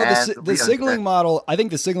 No, the signaling model, I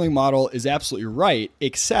think the signaling model is absolutely right,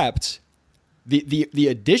 except the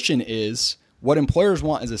addition is what employers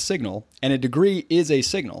want is a signal, and a degree is a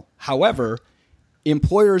signal. However,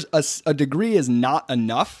 employers, a degree is not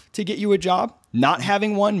enough to get you a job. Not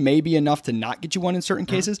having one may be enough to not get you one in certain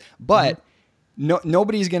cases, but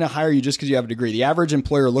nobody's going to hire you just because you have a degree. The average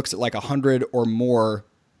employer looks at like 100 or more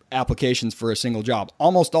applications for a single job.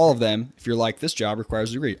 Almost all of them, if you're like, this job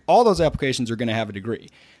requires a degree, all those applications are going to have a degree.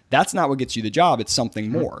 That's not what gets you the job. It's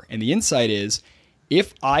something more. And the insight is,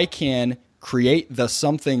 if I can create the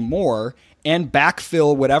something more and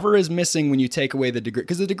backfill whatever is missing when you take away the degree,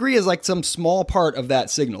 because the degree is like some small part of that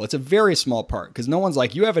signal. It's a very small part, because no one's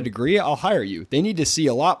like, you have a degree, I'll hire you. They need to see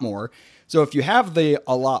a lot more. So if you have the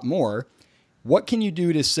a lot more, what can you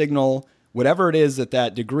do to signal whatever it is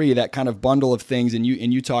that degree, that kind of bundle of things, and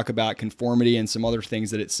you talk about conformity and some other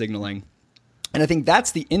things that it's signaling. And I think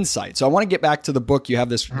that's the insight. So I want to get back to the book. You have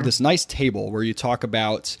this nice table where you talk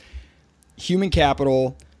about human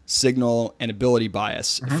capital, signal, and ability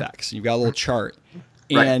bias effects. You've got a little chart.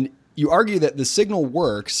 And you argue that the signal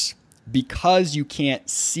works because you can't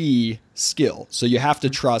see skill. So you have to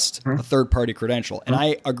trust a third-party credential. And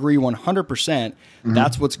I agree 100%.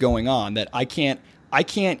 That's what's going on, that I can't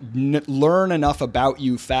learn enough about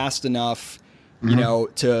you fast enough, you know,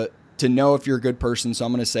 to know if you're a good person. So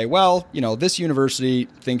I'm going to say, well, you know, this university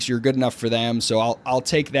thinks you're good enough for them, so I'll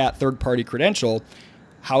take that third-party credential.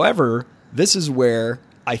 However, this is where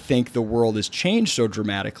I think the world has changed so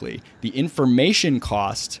dramatically. The information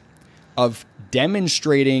cost of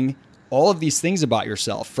demonstrating all of these things about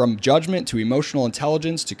yourself, from judgment to emotional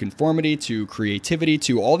intelligence to conformity to creativity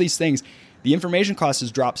to all these things, the information cost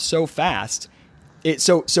has dropped so fast.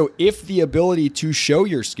 So if the ability to show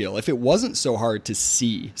your skill, if it wasn't so hard to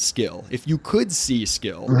see skill, if you could see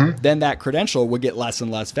skill, then that credential would get less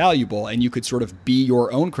and less valuable, and you could sort of be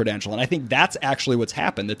your own credential. And I think that's actually what's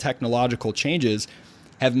happened. The technological changes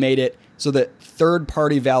have made it so that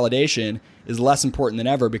third-party validation is less important than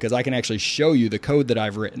ever, because I can actually show you the code that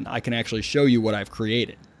I've written. I can actually show you what I've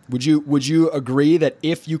created. Would you agree that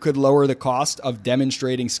if you could lower the cost of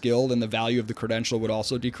demonstrating skill, then the value of the credential would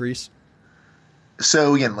also decrease?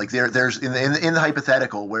 So again, like there's in the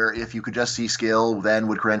hypothetical where if you could just see skill, then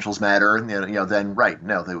would credentials matter? Then right,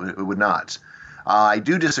 no, it would not. I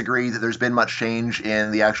do disagree that there's been much change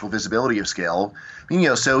in the actual visibility of skill.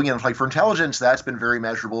 Like for intelligence, that's been very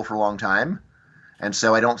measurable for a long time, and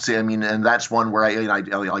so I don't see. And that's one where I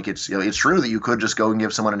like it's true that you could just go and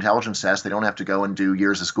give someone an intelligence test. They don't have to go and do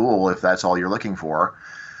years of school if that's all you're looking for.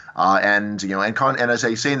 And as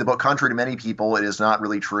I say in the book, contrary to many people, it is not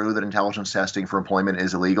really true that intelligence testing for employment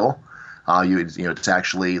is illegal. It's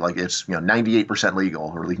actually 98%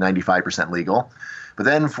 legal, or at least 95% legal. But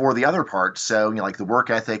then for the other parts, like the work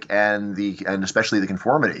ethic and especially the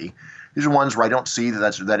conformity, these are ones where I don't see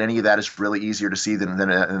that any of that is really easier to see than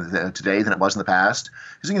today than it was in the past.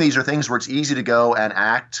 Because these are things where it's easy to go and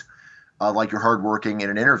act like you're hardworking in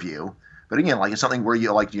an interview. But again, like it's something where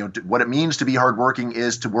what it means to be hardworking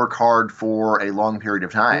is to work hard for a long period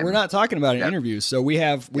of time. Well, we're not talking about an interview. So we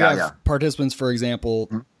have participants, for example,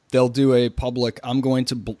 they'll do a public, I'm going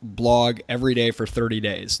to blog every day for 30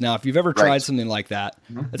 days. Now, if you've ever tried something like that,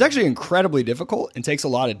 it's actually incredibly difficult and takes a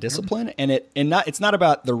lot of discipline. And it's not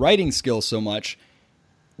about the writing skills so much.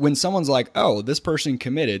 When someone's like, oh, this person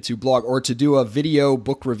committed to blog or to do a video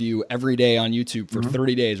book review every day on YouTube for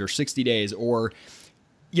 30 days or 60 days, or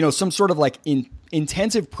some sort of like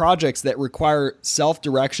intensive projects that require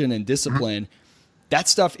self-direction and discipline, that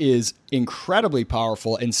stuff is incredibly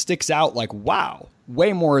powerful and sticks out like, wow,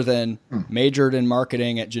 way more than majored in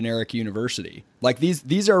marketing at generic university. Like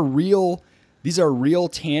these are real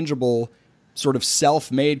tangible sort of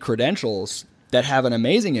self-made credentials that have an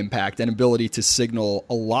amazing impact and ability to signal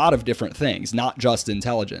a lot of different things, not just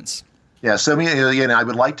intelligence. Yeah, so again, I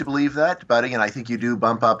would like to believe that, but again, I think you do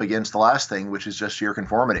bump up against the last thing, which is just sheer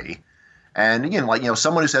conformity. And again,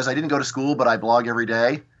 someone who says I didn't go to school, but I blog every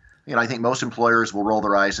day, I think most employers will roll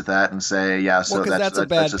their eyes at that and say, yeah, so that's a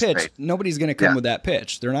bad pitch. Great. Nobody's going to come with that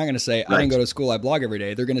pitch. They're not going to say, I didn't go to school, I blog every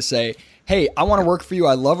day. They're going to say, hey, I want to work for you.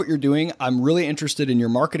 I love what you're doing. I'm really interested in your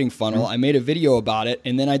marketing funnel. I made a video about it.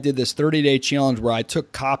 And then I did this 30-day challenge where I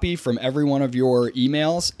took copy from every one of your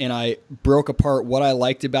emails and I broke apart what I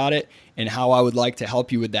liked about it and how I would like to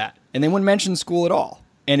help you with that. And they wouldn't mention school at all.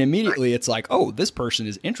 And immediately it's like, oh, this person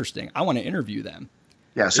is interesting. I want to interview them.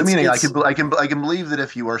 Yeah, so I can believe that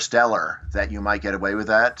if you are stellar, that you might get away with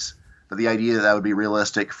that. But the idea that would be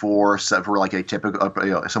realistic for like a typical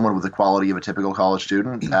someone with the quality of a typical college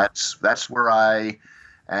student, that's where I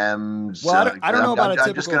am. Well, I don't know about a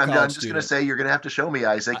typical college student. I'm just going to say you're going to have to show me,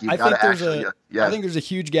 Isaac. I think there's a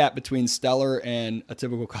huge gap between stellar and a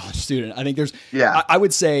typical college student. I think there's. Yeah. I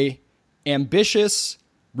would say ambitious,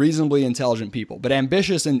 reasonably intelligent people, but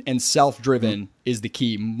ambitious and self-driven is the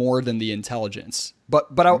key more than the intelligence.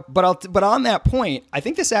 But on that point, I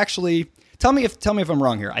think this actually tell me if I'm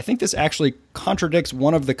wrong here. I think this actually contradicts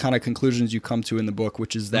one of the kind of conclusions you come to in the book,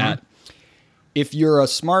 which is that if you're a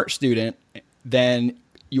smart student, then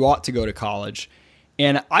you ought to go to college.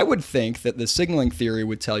 And I would think that the signaling theory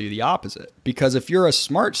would tell you the opposite, because if you're a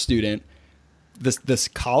smart student, this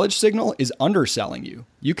college signal is underselling you.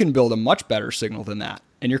 You can build a much better signal than that.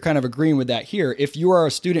 And you're kind of agreeing with that here. If you are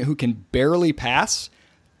a student who can barely pass,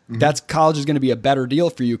 that's college is going to be a better deal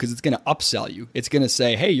for you because it's going to upsell you. It's going to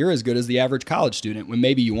say, hey, you're as good as the average college student when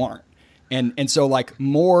maybe you aren't. And so like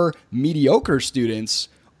more mediocre students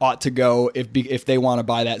ought to go if they want to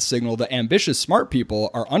buy that signal. The ambitious smart people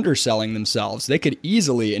are underselling themselves. They could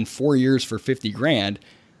easily in 4 years for 50 grand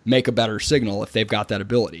make a better signal if they've got that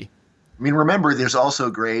ability. I mean, remember, there's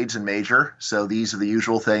also grades and major. So these are the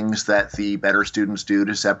usual things that the better students do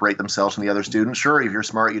to separate themselves from the other students. Sure, if you're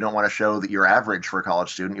smart, you don't want to show that you're average for a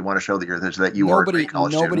college student. You want to show that you are a great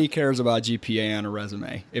college student. Nobody cares about GPA on a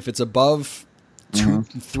resume. If it's above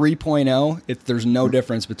 3.0, there's no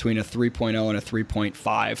difference between a 3.0 and a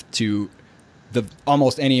 3.5 to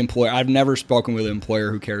almost any employer. I've never spoken with an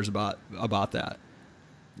employer who cares about that.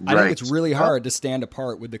 I think it's really hard to stand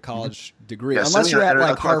apart with the college degree, unless you're at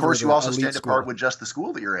like Harvard. Of course, you also stand apart with just the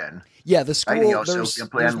school that you're in. Yeah, the school. There's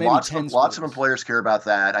maybe lots of employers care about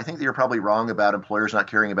that. I think that you're probably wrong about employers not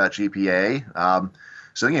caring about GPA.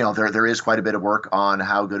 So there is quite a bit of work on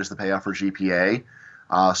how good is the payoff for GPA.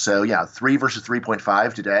 3 versus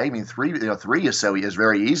 3.5 today. I mean, 3 is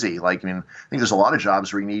very easy. I think there's a lot of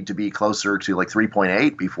jobs where you need to be closer to like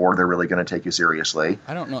 3.8 before they're really going to take you seriously.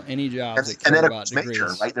 I don't know any jobs that care about degrees. Major,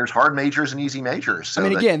 right? There's hard majors and easy majors. So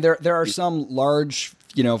again, there are some large,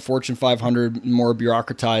 Fortune 500, more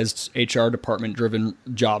bureaucratized HR department driven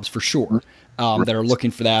jobs for sure. That are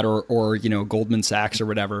looking for that or Goldman Sachs or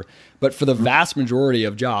whatever. But for the vast majority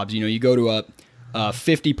of jobs, you go to a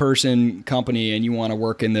 50-person company and you want to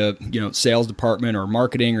work in the sales department or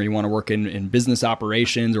marketing, or you want to work in business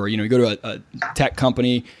operations, or you go to a tech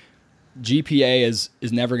company, GPA is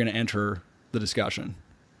never going to enter the discussion.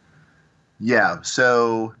 Yeah,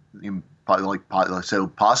 so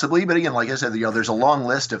possibly, but again, like I said, there's a long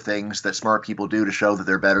list of things that smart people do to show that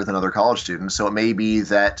they're better than other college students. So it may be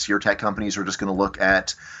that your tech companies are just going to look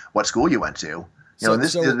at what school you went to.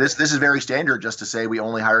 This is very standard just to say we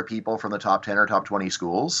only hire people from the top 10 or top 20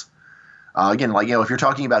 schools. Again, if you're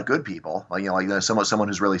talking about good people, someone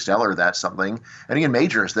who's really stellar, that's something. And again,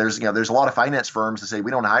 majors, there's a lot of finance firms that say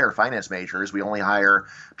we don't hire finance majors. We only hire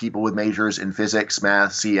people with majors in physics,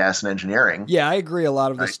 math, CS, and engineering. Yeah, I agree. A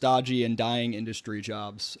lot of the stodgy and dying industry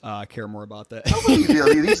jobs care more about that.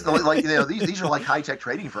 These are like high-tech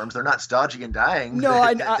trading firms. They're not stodgy and dying. No,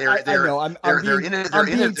 I know. They're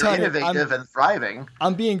innovative and thriving.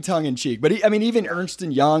 I'm being tongue-in-cheek. But even Ernst &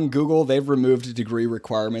 Young, Google, they've removed degree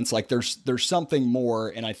requirements. Like there's something more,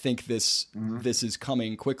 and I think this is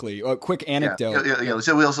coming quickly. A quick anecdote.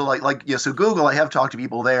 So we also so Google. I have talked to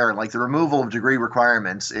people there, and the removal of degree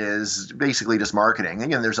requirements is basically just marketing.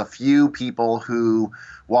 Again, there's a few people who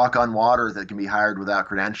walk on water that can be hired without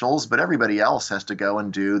credentials, but everybody else has to go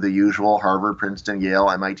and do the usual Harvard, Princeton, Yale,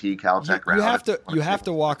 MIT, Caltech route. You have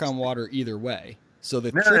to walk on water either way. So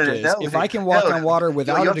the trick is, if I can walk on water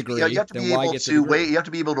without a degree, then why get the degree? You have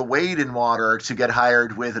to be able to wade in water to get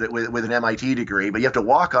hired with an MIT degree, but you have to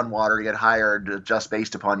walk on water to get hired just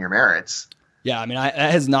based upon your merits. Yeah, that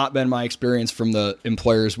has not been my experience from the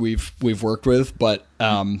employers we've worked with, but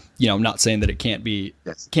I'm not saying that it can't be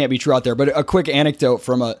true out there. But a quick anecdote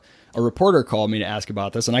from a reporter called me to ask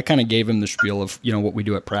about this, and I kind of gave him the spiel of what we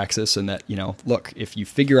do at Praxis, and that look, if you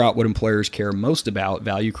figure out what employers care most about,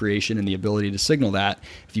 value creation and the ability to signal that,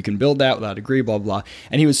 if you can build that without a degree, blah blah.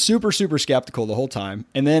 And he was super skeptical the whole time,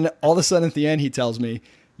 and then all of a sudden at the end he tells me,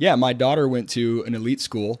 yeah, my daughter went to an elite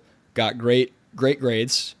school, got great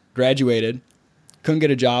grades, graduated, couldn't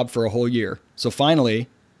get a job for a whole year. So finally,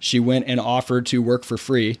 she went and offered to work for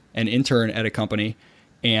free, an intern at a company,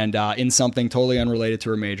 and in something totally unrelated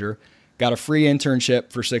to her major, got a free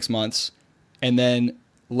internship for 6 months, and then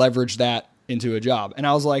leveraged that into a job. And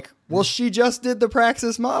I was like, well, she just did the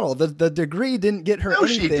Praxis model. The degree didn't get her anything.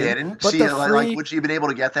 No, she didn't. But would she have been able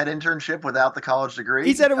to get that internship without the college degree?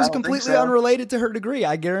 He said it was completely unrelated to her degree.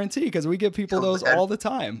 I guarantee, because we get people those all the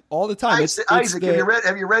time. Isaac,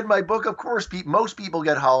 have you read my book? Of course, most people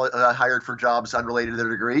get hired for jobs unrelated to their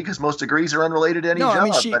degree, because most degrees are unrelated to any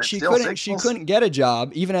job. She couldn't get a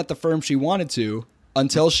job even at the firm she wanted to,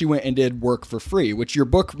 until she went and did work for free, which your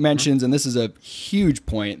book mentions, and this is a huge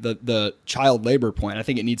point, the child labor point. I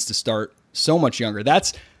think it needs to start so much younger.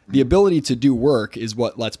 That's the ability to do work is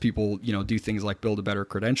what lets people, do things like build a better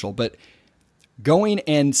credential. But going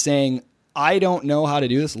and saying, I don't know how to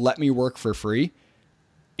do this, let me work for free,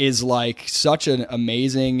 is like such an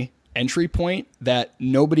amazing entry point that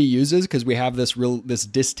nobody uses because we have this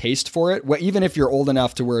distaste for it. Well, even if you're old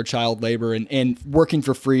enough to where child labor and working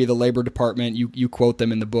for free, the Labor Department, you quote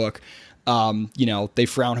them in the book, they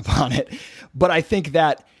frown upon it. But I think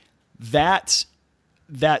that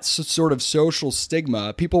sort of social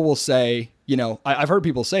stigma, people will say, I've heard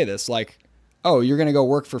people say this, like, oh, you're going to go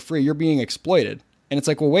work for free, you're being exploited. And it's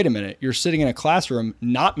like, well, wait a minute, you're sitting in a classroom,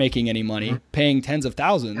 not making any money, paying tens of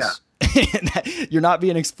thousands. Yeah. You're not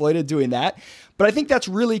being exploited doing that. But I think that's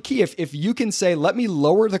really key. If you can say, let me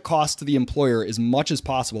lower the cost to the employer as much as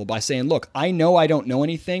possible by saying, look, I know I don't know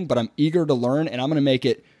anything, but I'm eager to learn, and I'm going to make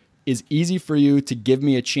it as easy for you to give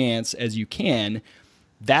me a chance as you can.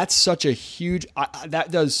 That's such a huge,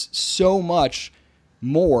 that does so much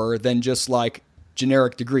more than just like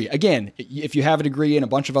generic degree. Again, if you have a degree and a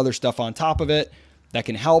bunch of other stuff on top of it, that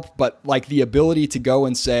can help. But like the ability to go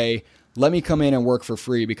and say, let me come in and work for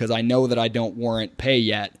free because I know that I don't warrant pay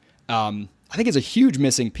yet. I think it's a huge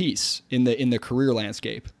missing piece in the career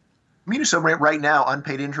landscape. I mean, so right now,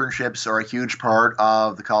 unpaid internships are a huge part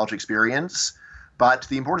of the college experience. But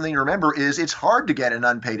the important thing to remember is it's hard to get an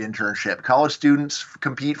unpaid internship. College students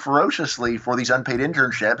compete ferociously for these unpaid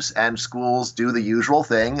internships, and schools do the usual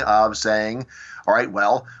thing of saying, all right,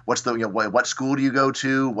 well, what school do you go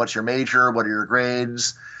to? What's your major? What are your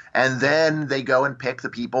grades? And then they go and pick the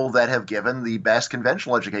people that have given the best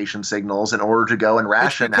conventional education signals in order to go and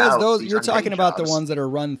ration out. Because you're talking about the ones that are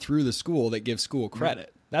run through the school that give school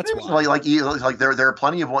credit. That's why. Like there are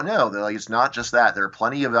plenty of it's not just that. There are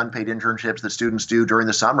plenty of unpaid internships that students do during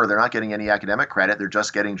the summer. They're not getting any academic credit. They're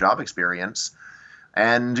just getting job experience.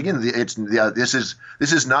 And again, this is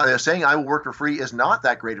not saying I will work for free is not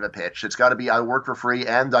that great of a pitch. It's got to be I work for free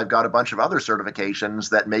and I've got a bunch of other certifications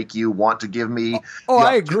that make you want to give me.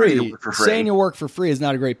 I agree. Saying you'll work for free is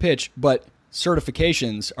not a great pitch, but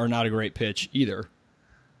certifications are not a great pitch either.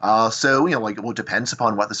 It depends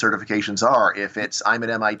upon what the certifications are. If it's I'm at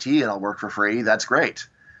MIT and I'll work for free, that's great.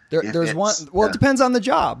 There's one. Well, it depends on the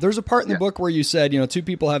job. There's a part in the book where you said, two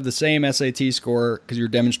people have the same SAT score because you're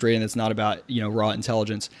demonstrating it's not about raw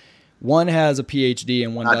intelligence. One has a PhD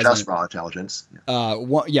and one doesn't. Not just raw intelligence.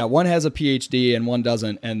 One has a PhD and one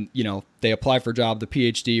doesn't, and they apply for a job. The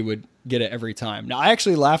PhD would get it every time. Now, I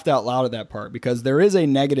actually laughed out loud at that part because there is a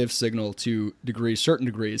negative signal to certain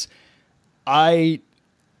degrees.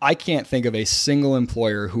 I can't think of a single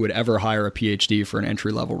employer who would ever hire a PhD for an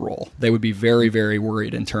entry-level role. They would be very, very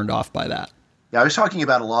worried and turned off by that. Yeah, I was talking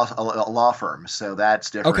about a law firm, so that's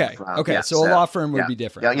different. Okay. So a law firm would be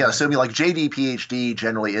different. Yeah. Right. So like JD PhD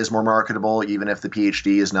generally is more marketable, even if the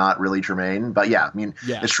PhD is not really germane. But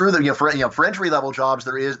it's true that for entry level jobs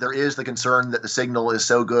there is the concern that the signal is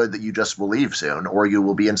so good that you just will leave soon, or you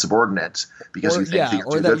will be insubordinate because you think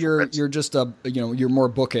that you're just you're more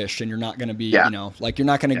bookish and you're not going to be you're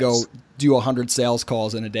not going to go do 100 sales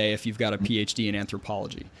calls in a day if you've got a PhD in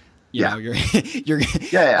anthropology.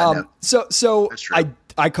 So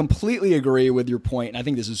I completely agree with your point. And I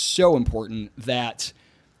think this is so important that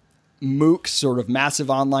MOOCs, sort of massive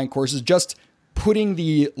online courses, just putting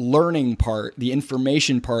the learning part, the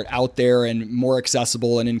information part out there and more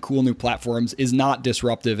accessible and in cool new platforms is not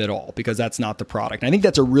disruptive at all, because that's not the product. And I think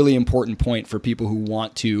that's a really important point for people who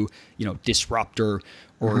want to, disrupt or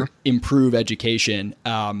improve education.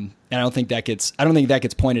 And I don't think that gets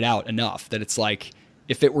pointed out enough, that it's like,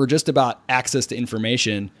 if it were just about access to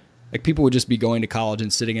information, like people would just be going to college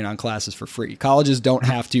and sitting in on classes for free. Colleges don't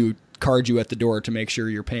have to card you at the door to make sure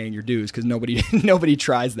you're paying your dues, because nobody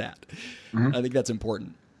tries that. I think that's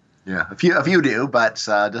important. Yeah, a few do, but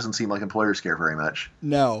it doesn't seem like employers care very much.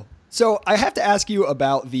 No. So I have to ask you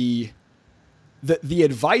about the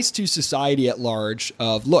advice to society at large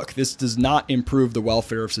of, look, this does not improve the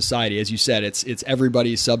welfare of society. As you said, it's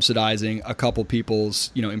everybody subsidizing a couple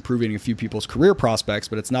people's, improving a few people's career prospects,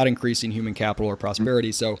 but it's not increasing human capital or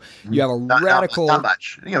prosperity. So you have a radical, not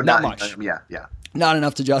much, not much. Yeah. Not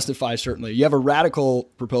enough to justify, certainly. You have a radical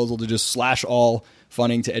proposal to just slash all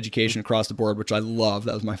funding to education across the board, which I love.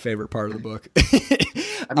 That was my favorite part of the book.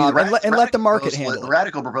 And let the market handle it. The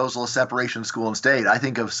radical proposal is separation of school and state. I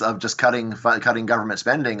think of just cutting government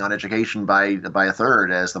spending on education by a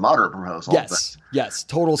third as the moderate proposal. Yes,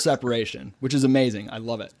 total separation, which is amazing. I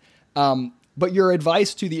love it. But your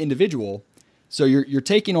advice to the individual, so you're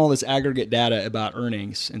taking all this aggregate data about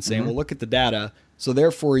earnings and saying, well, look at the data. So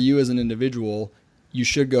therefore, you as an individual, you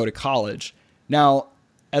should go to college. Now,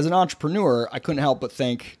 as an entrepreneur, I couldn't help but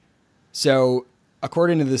think, so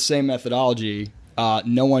according to the same methodology,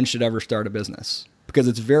 no one should ever start a business, because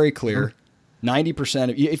it's very clear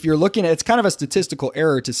 90% of, if you're looking at, it's kind of a statistical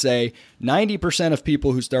error to say 90% of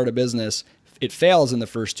people who start a business, it fails in the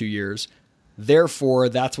first 2 years. Therefore,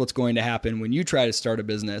 that's what's going to happen when you try to start a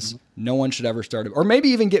business. No one should ever start it, or maybe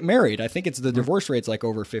even get married. I think it's the divorce rate's like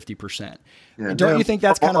over 50%. Yeah, Don't you think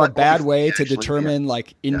that's kind of a bad way to actually, determine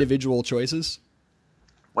like individual choices?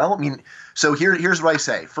 Well, I mean, so here's what I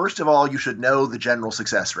say. First of all, you should know the general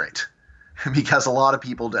success rate because a lot of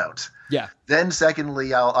people don't. Yeah. Then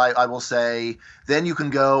secondly, I will say, then you can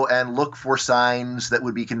go and look for signs that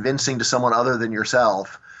would be convincing to someone other than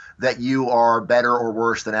yourself that you are better or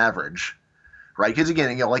worse than average. Right. Because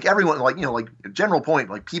again, like everyone, like general point,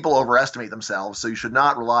 like people overestimate themselves. So you should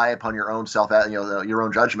not rely upon your own your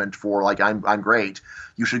own judgment for like, I'm great.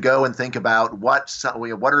 You should go and think about what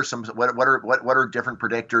are different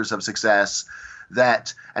predictors of success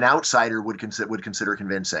that an outsider would consider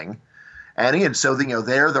convincing. And again, so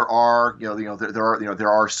there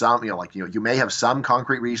are some, you may have some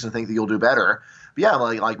concrete reason to think that you'll do better. But yeah,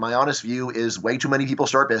 like my honest view is way too many people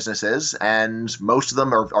start businesses, and most of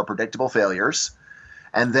them are predictable failures.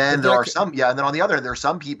 And then there are some, and then on the other end, there are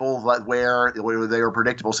some people where they are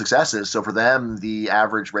predictable successes. So for them, the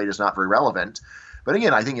average rate is not very relevant. But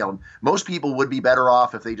again, I think most people would be better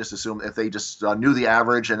off if they just knew the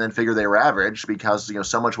average and then figure they were average, because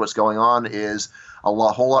so much what's going on is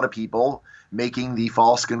whole lot of people having the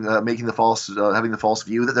false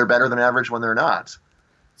view that they're better than average when they're not.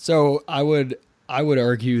 So I would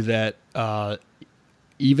argue that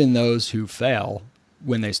even those who fail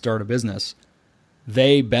when they start a business,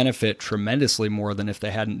 they benefit tremendously more than if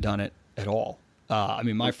they hadn't done it at all. I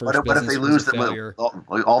mean, my first business if they was a failure.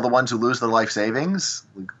 All the ones who lose their life savings?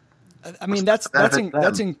 I mean, that's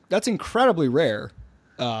incredibly rare.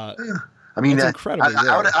 I mean, that's incredibly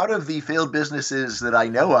rare. Out of the failed businesses that I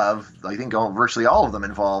know of, I think virtually all of them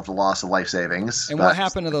involved a loss of life savings. And what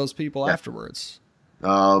happened to those people afterwards?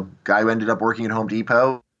 Guy who ended up working at Home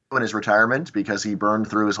Depot in his retirement because he burned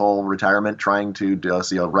through his whole retirement trying to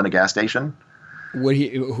run a gas station. Would he?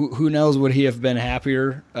 Who knows? Would he have been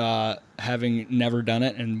happier having never done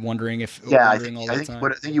it and wondering if? Yeah, I think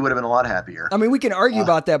he would have been a lot happier. I mean, we can argue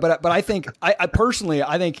about that, but I think I personally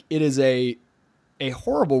think it is a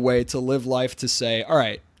horrible way to live life, to say, all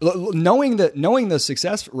right, knowing the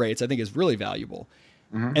success rates, I think is really valuable.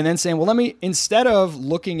 Mm-hmm. And then saying, well, instead of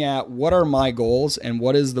looking at what are my goals and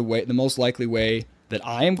what is the most likely way that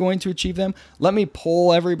I am going to achieve them, let's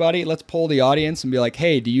poll the audience and be like,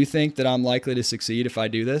 hey, do you think that I'm likely to succeed if I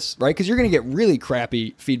do this? Right? Because you're going to get really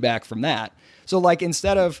crappy feedback from that. So like,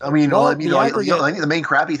 instead of, I think the main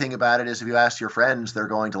crappy thing about it is if you ask your friends, they're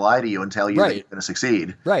going to lie to you and tell you that you're going to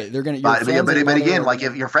succeed. Right. They're going to, but again, like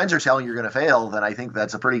if your friends are telling you you're going to fail, then I think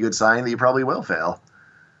that's a pretty good sign that you probably will fail.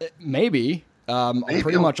 Maybe.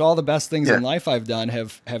 Pretty much all the best things in life I've done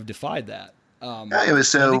have defied that. I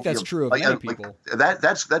think that's true of many people.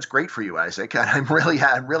 That's great for you, Isaac. I'm really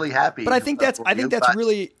happy. But I think that's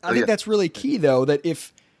really key though. That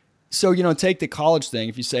take the college thing.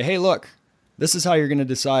 If you say, hey, look, this is how you're going to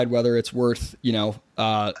decide whether it's worth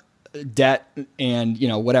debt and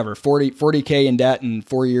whatever 40K in debt and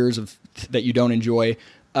 4 years of that you don't enjoy.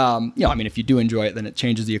 If you do enjoy it, then it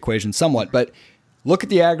changes the equation somewhat. But look at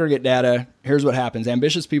the aggregate data. Here's what happens.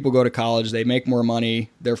 Ambitious people go to college. They make more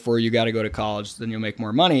money. Therefore, you got to go to college. Then you'll make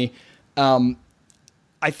more money.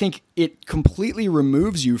 I think it completely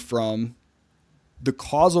removes you from the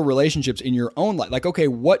causal relationships in your own life. Like, okay,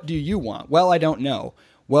 what do you want? Well, I don't know.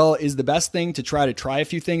 Well, is the best thing to try a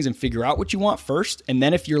few things and figure out what you want first? And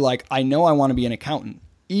then if you're like, I know I want to be an accountant,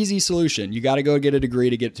 easy solution. You got to go get a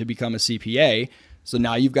degree to become a CPA. So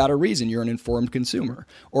now you've got a reason. You're an informed consumer.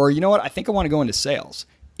 Or you know what? I think I want to go into sales.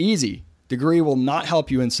 Easy. Degree will not help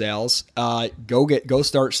you in sales. Go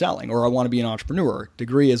start selling. Or I want to be an entrepreneur.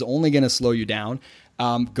 Degree is only going to slow you down.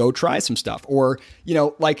 Go try some stuff. Or,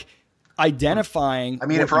 identifying. I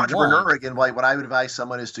mean, if you're an entrepreneur, again, like what I would advise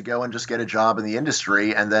someone is to go and just get a job in the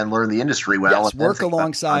industry and then learn the industry well. Yes, work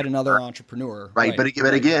alongside another entrepreneur. Right. But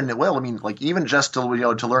again, well, I mean, like even just to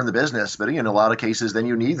learn the business, but in a lot of cases, then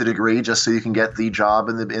you need the degree just so you can get the job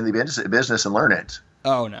in the business and learn it.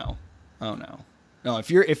 Oh no. No,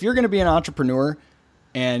 if you're going to be an entrepreneur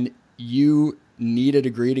and you need a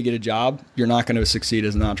degree to get a job, you're not going to succeed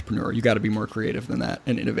as an entrepreneur. You got to be more creative than that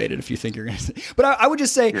and innovative if you think you're going to. But I would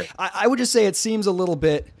just say, it seems a little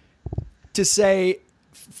bit to say,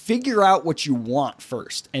 figure out what you want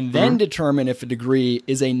first and then determine if a degree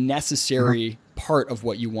is a necessary part of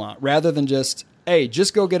what you want, rather than just, hey,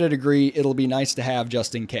 just go get a degree. It'll be nice to have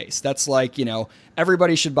just in case. That's like,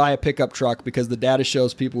 everybody should buy a pickup truck because the data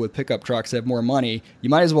shows people with pickup trucks have more money. You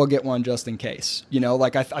might as well get one just in case. I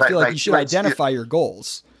feel like you should identify your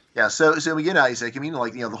goals. Yeah, so again, Isaac. I mean,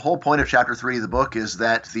 the whole point of chapter 3 of the book is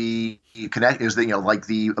that the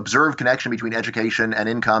observed connection between education and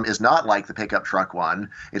income is not like the pickup truck one.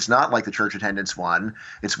 It's not like the church attendance one.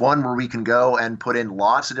 It's one where we can go and put in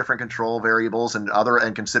lots of different control variables and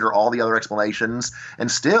consider all the other explanations,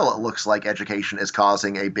 and still it looks like education is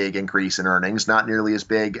causing a big increase in earnings. Not nearly as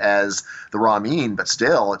big as the raw mean, but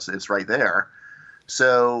still, it's right there.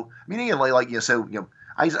 So, meaning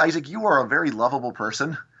Isaac, you are a very lovable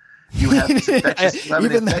person. You have this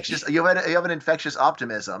you have an infectious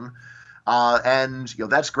optimism, and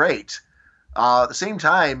that's great. At the same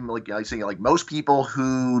time, like I say, like most people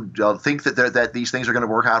who think that these things are going to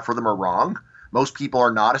work out for them are wrong. Most people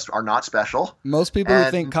are not special. Most people who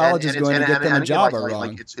think college is going to get them a job are wrong.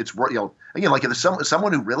 Like it's again, like if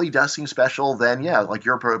someone who really does seem special, then yeah, like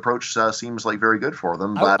your approach seems like very good for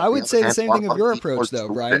them. But I would say the same thing of your approach, though,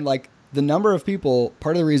 Bryan. Like the number of people,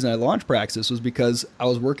 part of the reason I launched Praxis was because I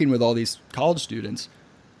was working with all these college students.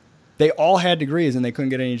 They all had degrees and they couldn't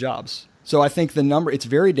get any jobs. So I think it's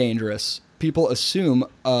very dangerous. People assume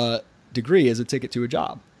a degree is a ticket to a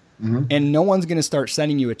job. Mm-hmm. And no one's going to start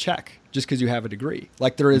sending you a check just because you have a degree.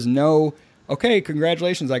 Like there is no, okay,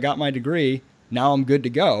 congratulations, I got my degree. Now I'm good to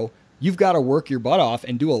go. You've got to work your butt off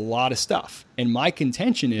and do a lot of stuff. And my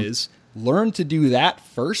contention is learn to do that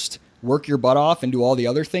first. Work your butt off and do all the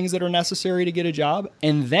other things that are necessary to get a job,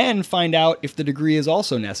 and then find out if the degree is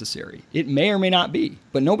also necessary. It may or may not be,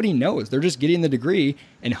 but nobody knows. They're just getting the degree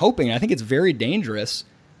and hoping. I think it's very dangerous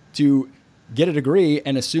to get a degree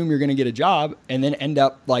and assume you're going to get a job and then end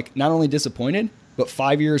up like not only disappointed, but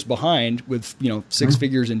 5 years behind with, 6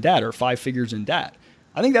 figures in debt or 5 figures in debt.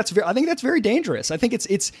 I think that's very dangerous. I think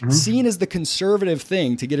it's seen as the conservative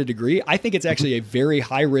thing to get a degree. I think it's actually a very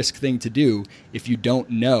high risk thing to do if you don't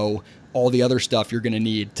know all the other stuff you're going to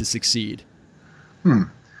need to succeed.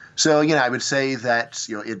 So I would say that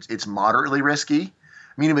it's moderately risky.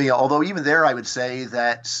 Although even there, I would say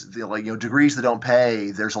that degrees that don't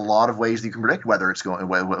pay, there's a lot of ways that you can predict whether it's going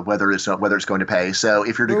to pay. So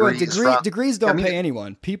if your degrees don't pay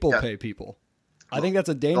anyone, people pay people. I think that's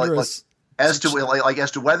a dangerous. As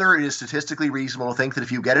to whether it is statistically reasonable to think that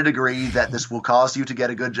if you get a degree that this will cause you to get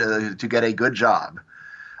a good job.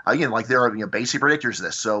 Again, like there are basic predictors of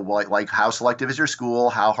this. So like how selective is your school?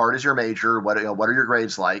 How hard is your major? What are your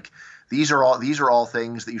grades like? These are all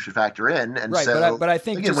things that you should factor in. And right, so, but I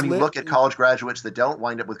think again, when you look at college graduates that don't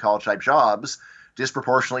wind up with college type jobs,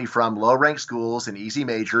 disproportionately from low ranked schools and easy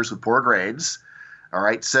majors with poor grades. All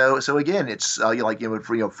right. So again, it's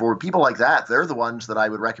for people like that, they're the ones that I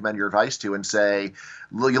would recommend your advice to and say,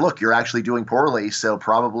 look, you're actually doing poorly. So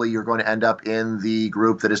probably you're going to end up in the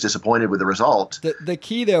group that is disappointed with the result. The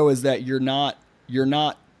key, though, is that you're not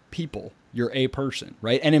people. You're a person,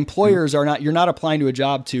 right? And employers are not, you're not applying to a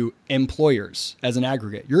job to employers as an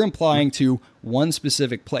aggregate. You're applying to one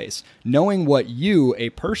specific place. Knowing what you,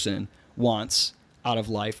 a person, wants out of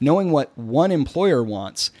life, knowing what one employer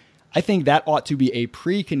wants, I think that ought to be a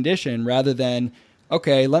precondition rather than,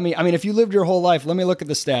 okay, if you lived your whole life, let me look at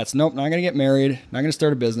the stats. Nope, not going to get married, not going to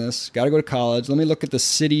start a business, got to go to college. Let me look at the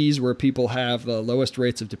cities where people have the lowest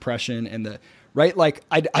rates of depression and right? Like,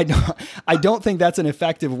 I don't think that's an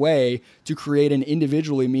effective way to create an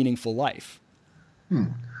individually meaningful life.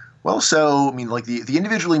 Well, so, the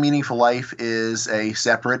individually meaningful life is a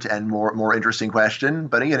separate and more interesting question.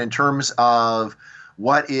 But again, in terms of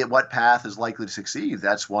what path is likely to succeed,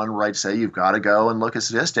 that's one where I'd say you've got to go and look at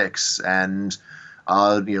statistics and,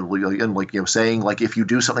 saying like if you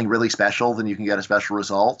do something really special, then you can get a special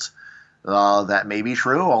result. That may be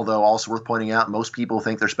true, although also worth pointing out, most people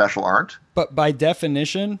think they're special aren't. But by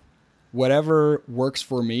definition, whatever works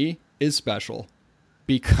for me is special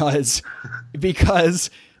because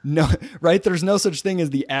no, right? There's no such thing as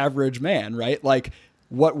the average man, right? Like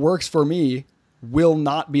what works for me will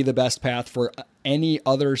not be the best path for any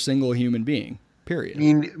other single human being. Period. I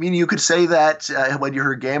mean, you could say that when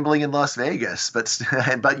you're gambling in Las Vegas,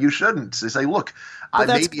 but you shouldn't. So say, look,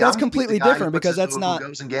 that's completely different because that's not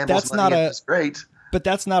great. But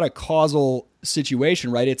that's not a causal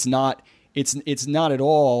situation, right? It's not at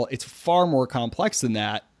all. It's far more complex than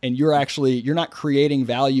that. And you're not creating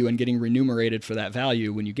value and getting remunerated for that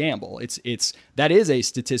value when you gamble. That is a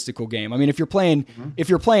statistical game. I mean, if you're playing,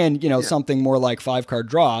 something more like 5-card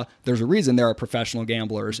draw, there's a reason there are professional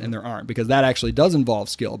gamblers and there aren't, because that actually does involve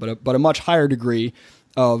skill, but a much higher degree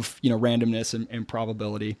of, randomness and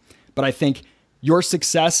probability. But I think your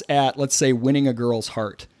success at, let's say, winning a girl's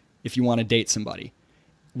heart, if you want to date somebody,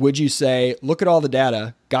 would you say, look at all the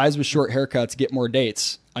data, guys with short haircuts get more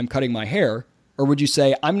dates, I'm cutting my hair? Or would you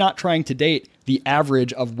say, I'm not trying to date the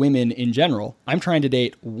average of women in general. I'm trying to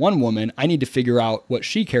date one woman. I need to figure out what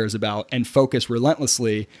she cares about and focus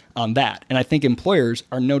relentlessly on that. And I think employers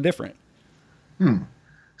are no different.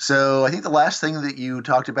 So I think the last thing that you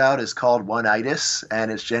talked about is called one-itis, and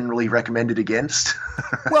it's generally recommended against.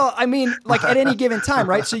 Well, I mean, like at any given time,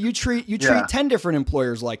 right? So you treat 10 different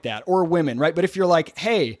employers like that, or women, right? But if you're like,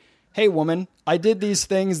 hey, woman, I did these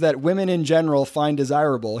things that women in general find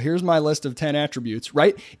desirable. Here's my list of 10 attributes,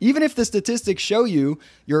 right? Even if the statistics show you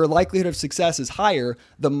your likelihood of success is higher,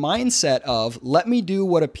 the mindset of let me do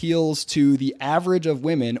what appeals to the average of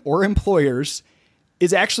women or employers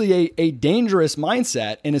is actually a dangerous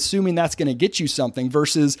mindset in assuming that's going to get you something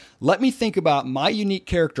versus let me think about my unique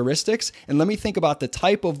characteristics and let me think about the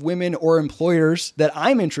type of women or employers that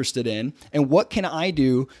I'm interested in and what can I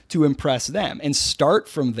do to impress them and start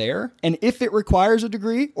from there. And if it requires a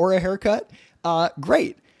degree or a haircut,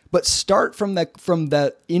 great. But start from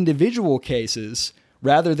the individual cases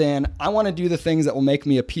rather than I want to do the things that will make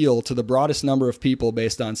me appeal to the broadest number of people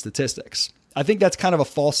based on statistics. I think that's kind of a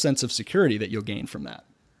false sense of security that you'll gain from that.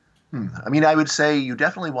 I mean, I would say you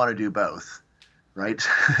definitely want to do both, right?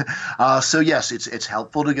 So yes, it's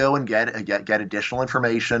helpful to go and get additional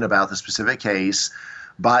information about the specific case,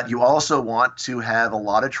 but you also want to have a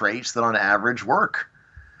lot of traits that on average work,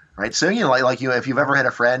 right? So if you've ever had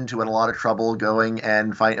a friend who had a lot of trouble going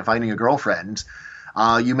and finding a girlfriend.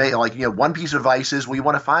 You may one piece of advice is, well, you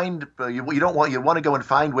want to find you want to go and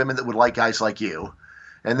find women that would like guys like you.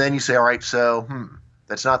 And then you say, all right, so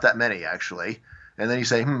that's not that many, actually. And then you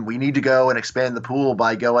say, we need to go and expand the pool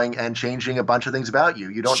by going and changing a bunch of things about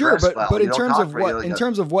you. You don't dress well. But in terms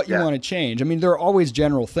of what you want to change, I mean, there are always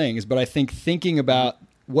general things, but I think thinking about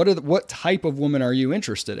what type of woman are you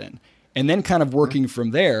interested in, and then kind of working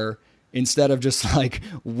from there instead of just like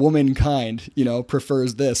womankind,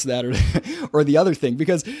 prefers this, that, or the other thing,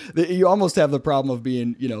 because you almost have the problem of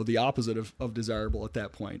being, the opposite of desirable at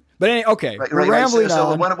that point. But anyway, okay, we're rambling on.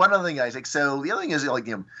 So one other thing, Isaac. So the other thing is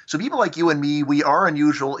so people like you and me, we are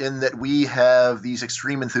unusual in that we have these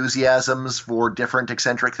extreme enthusiasms for different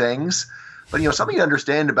eccentric things. But something to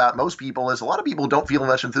understand about most people is a lot of people don't feel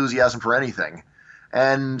much enthusiasm for anything.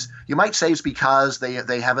 And you might say it's because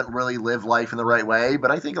they haven't really lived life in the right way, but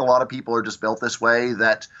I think a lot of people are just built this way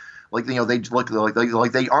that, they look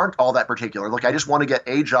like they aren't all that particular. Look, I just want to get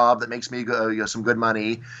a job that makes me some good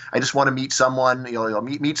money. I just want to meet someone,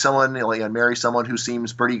 meet someone, and marry someone who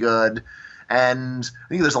seems pretty good. And I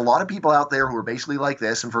think there's a lot of people out there who are basically like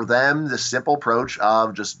this, and for them, this simple approach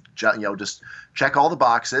of just check all the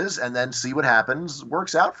boxes and then see what happens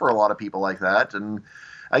works out for a lot of people like that. And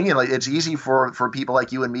it's easy for people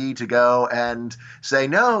like you and me to go and say,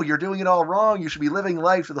 no, you're doing it all wrong. You should be living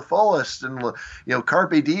life to the fullest and,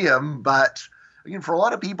 carpe diem. But for a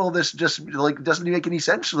lot of people, this just doesn't make any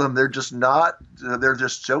sense to them. They're just they're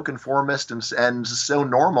just so conformist and so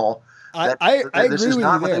normal. I agree this is with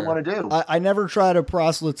not you what there. they want to do. I never try to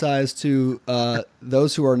proselytize to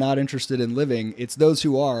those who are not interested in living. It's those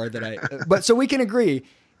who are but so we can agree.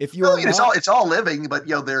 If you it's all living, but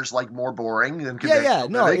there's more boring and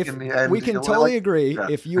we can totally agree. Yeah.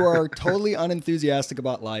 If you are totally unenthusiastic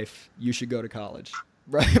about life, you should go to college,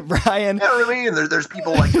 right, Bryan? Yeah, I mean, there's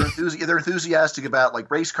people they're enthusiastic about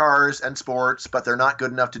race cars and sports, but they're not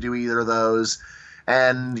good enough to do either of those.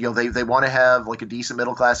 And they want to have a decent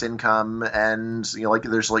middle class income, and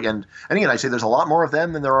there's and again I say there's a lot more of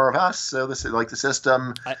them than there are of us. So this is the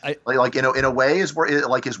system, in a way is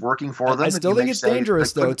working for them. I still think it's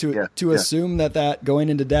dangerous though to assume that going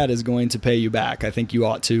into debt is going to pay you back. I think you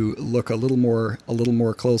ought to look a little more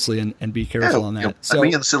closely and be careful on that. So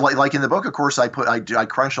in the book, of course, I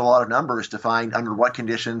crunch a lot of numbers to find under what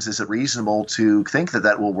conditions is it reasonable to think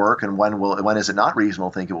that will work, and when is it not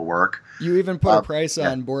reasonable to think it will work. You even put a price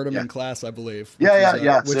on boredom in class, I believe.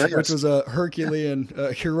 Which was a Herculean,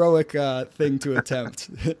 heroic thing to attempt.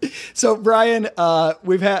 So, Bryan,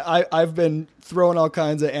 I've been throwing all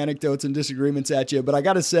kinds of anecdotes and disagreements at you, but I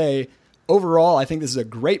got to say, overall, I think this is a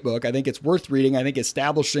great book. I think it's worth reading. I think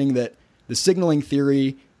establishing that the signaling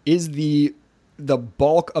theory is the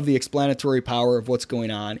bulk of the explanatory power of what's going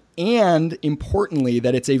on, and importantly,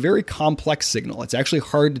 that it's a very complex signal. It's actually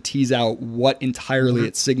hard to tease out what entirely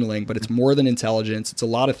it's signaling, but it's more than intelligence. It's a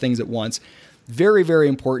lot of things at once. Very, very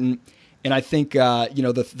important. And I think,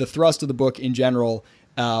 the thrust of the book in general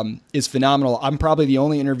is phenomenal. I'm probably the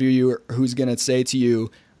only interviewer who's going to say to you,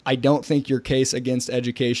 I don't think your case against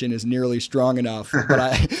education is nearly strong enough,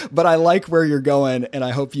 but I like where you're going, and I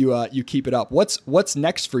hope you keep it up. What's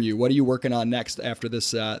next for you? What are you working on next after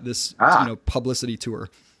this publicity tour?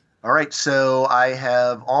 All right, so I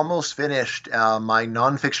have almost finished my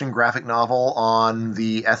nonfiction graphic novel on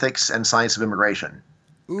the ethics and science of immigration.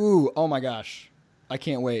 Ooh, oh my gosh. I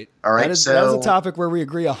can't wait. All That right, is a so topic where we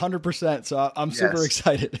agree 100%, so I'm super yes,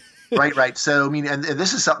 excited. right. So I mean, and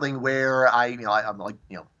this is something where I'm like,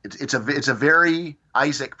 it's a very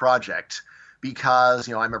Isaac project because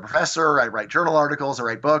I'm a professor. I write journal articles. I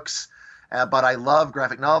write books. But I love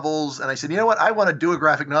graphic novels, and I said, you know what? I want to do a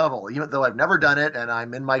graphic novel, even though I've never done it, and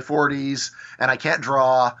I'm in my 40s, and I can't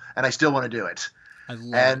draw, and I still want to do it. I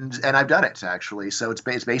love it. And I've done it actually. So it's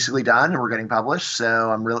basically done, and we're getting published. So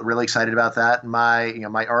I'm really excited about that.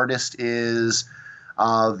 My artist is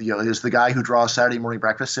is the guy who draws Saturday morning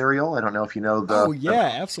breakfast cereal. I don't know if you know Oh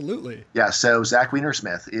yeah, absolutely. yeah. So Zach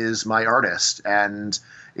Wienersmith is my artist, and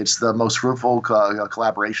it's the most fruitful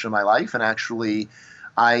collaboration of my life. And actually,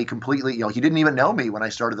 I completely, he didn't even know me when I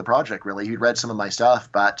started the project, really. He'd read some of my stuff,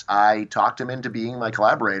 but I talked him into being my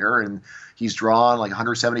collaborator, and he's drawn like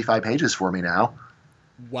 175 pages for me now.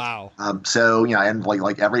 Wow. So yeah, and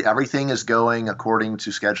everything is going according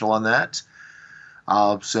to schedule on that.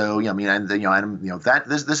 So yeah, I mean, and that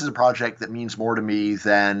this is a project that means more to me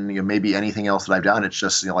than maybe anything else that I've done. It's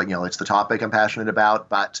just it's the topic I'm passionate about,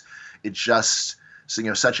 but it's just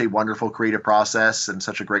such a wonderful creative process and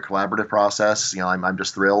such a great collaborative process. I'm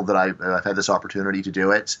just thrilled that I've had this opportunity to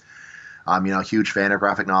do it. I'm a huge fan of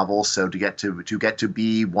graphic novels, so to get to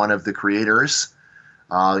be one of the creators,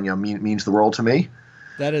 means the world to me.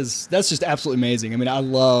 That's just absolutely amazing. I mean, I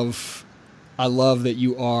love that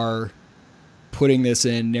you are putting this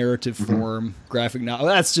in narrative form, graphic novel.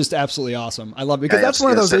 That's just absolutely awesome. I love it because that's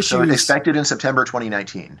one of those issues. So expected in September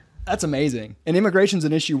 2019. That's amazing. And immigration's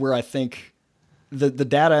an issue where I think the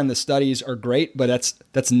data and the studies are great, but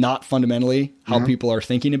that's not fundamentally how people are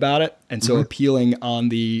thinking about it. And so appealing on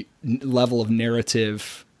the level of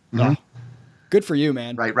narrative, good for you,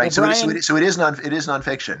 man. Right. Well, So Bryan, it is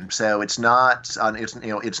nonfiction. So it's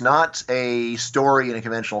not a story in a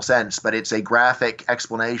conventional sense, but it's a graphic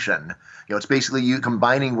explanation. It's basically you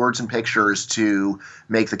combining words and pictures to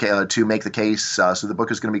make the case. So the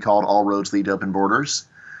book is going to be called All Roads Lead to Open Borders.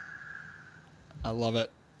 I love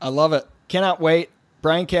it. I love it. Cannot wait.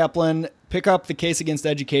 Bryan Caplan, pick up The Case Against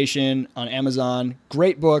Education on Amazon.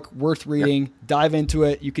 Great book, worth reading. Yep. Dive into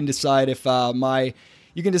it. You can decide if my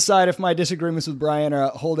disagreements with Bryan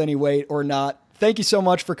hold any weight or not. Thank you so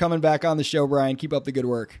much for coming back on the show, Bryan. Keep up the good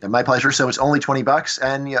work. And my pleasure. So it's only $20,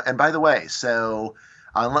 and by the way, so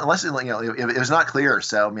unless if it was not clear,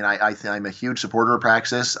 so I mean, I'm a huge supporter of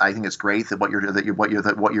Praxis. I think it's great that what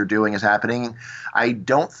you're doing is happening. I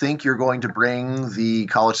don't think you're going to bring the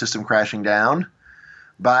college system crashing down,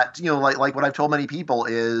 but like what I've told many people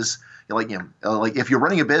is. Like if you're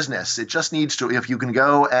running a business, it just needs to. If you can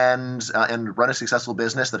go and run a successful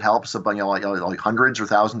business that helps like hundreds or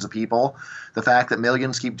thousands of people, the fact that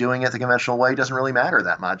millions keep doing it the conventional way doesn't really matter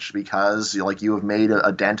that much because you have made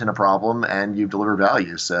a dent in a problem and you've delivered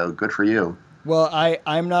value. So good for you. Well,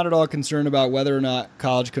 I'm not at all concerned about whether or not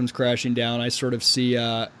college comes crashing down. I sort of see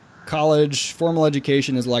college, formal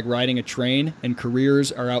education is like riding a train, and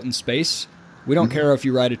careers are out in space. We don't care if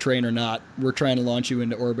you ride a train or not. We're trying to launch you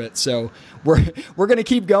into orbit. So we're going to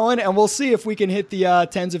keep going, and we'll see if we can hit the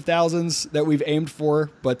tens of thousands that we've aimed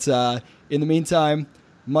for. But in the meantime,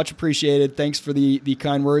 much appreciated. Thanks for the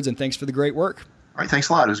kind words, and thanks for the great work. All right. Thanks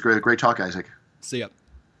a lot. It was great talk, Isaac. See ya.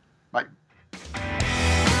 Bye.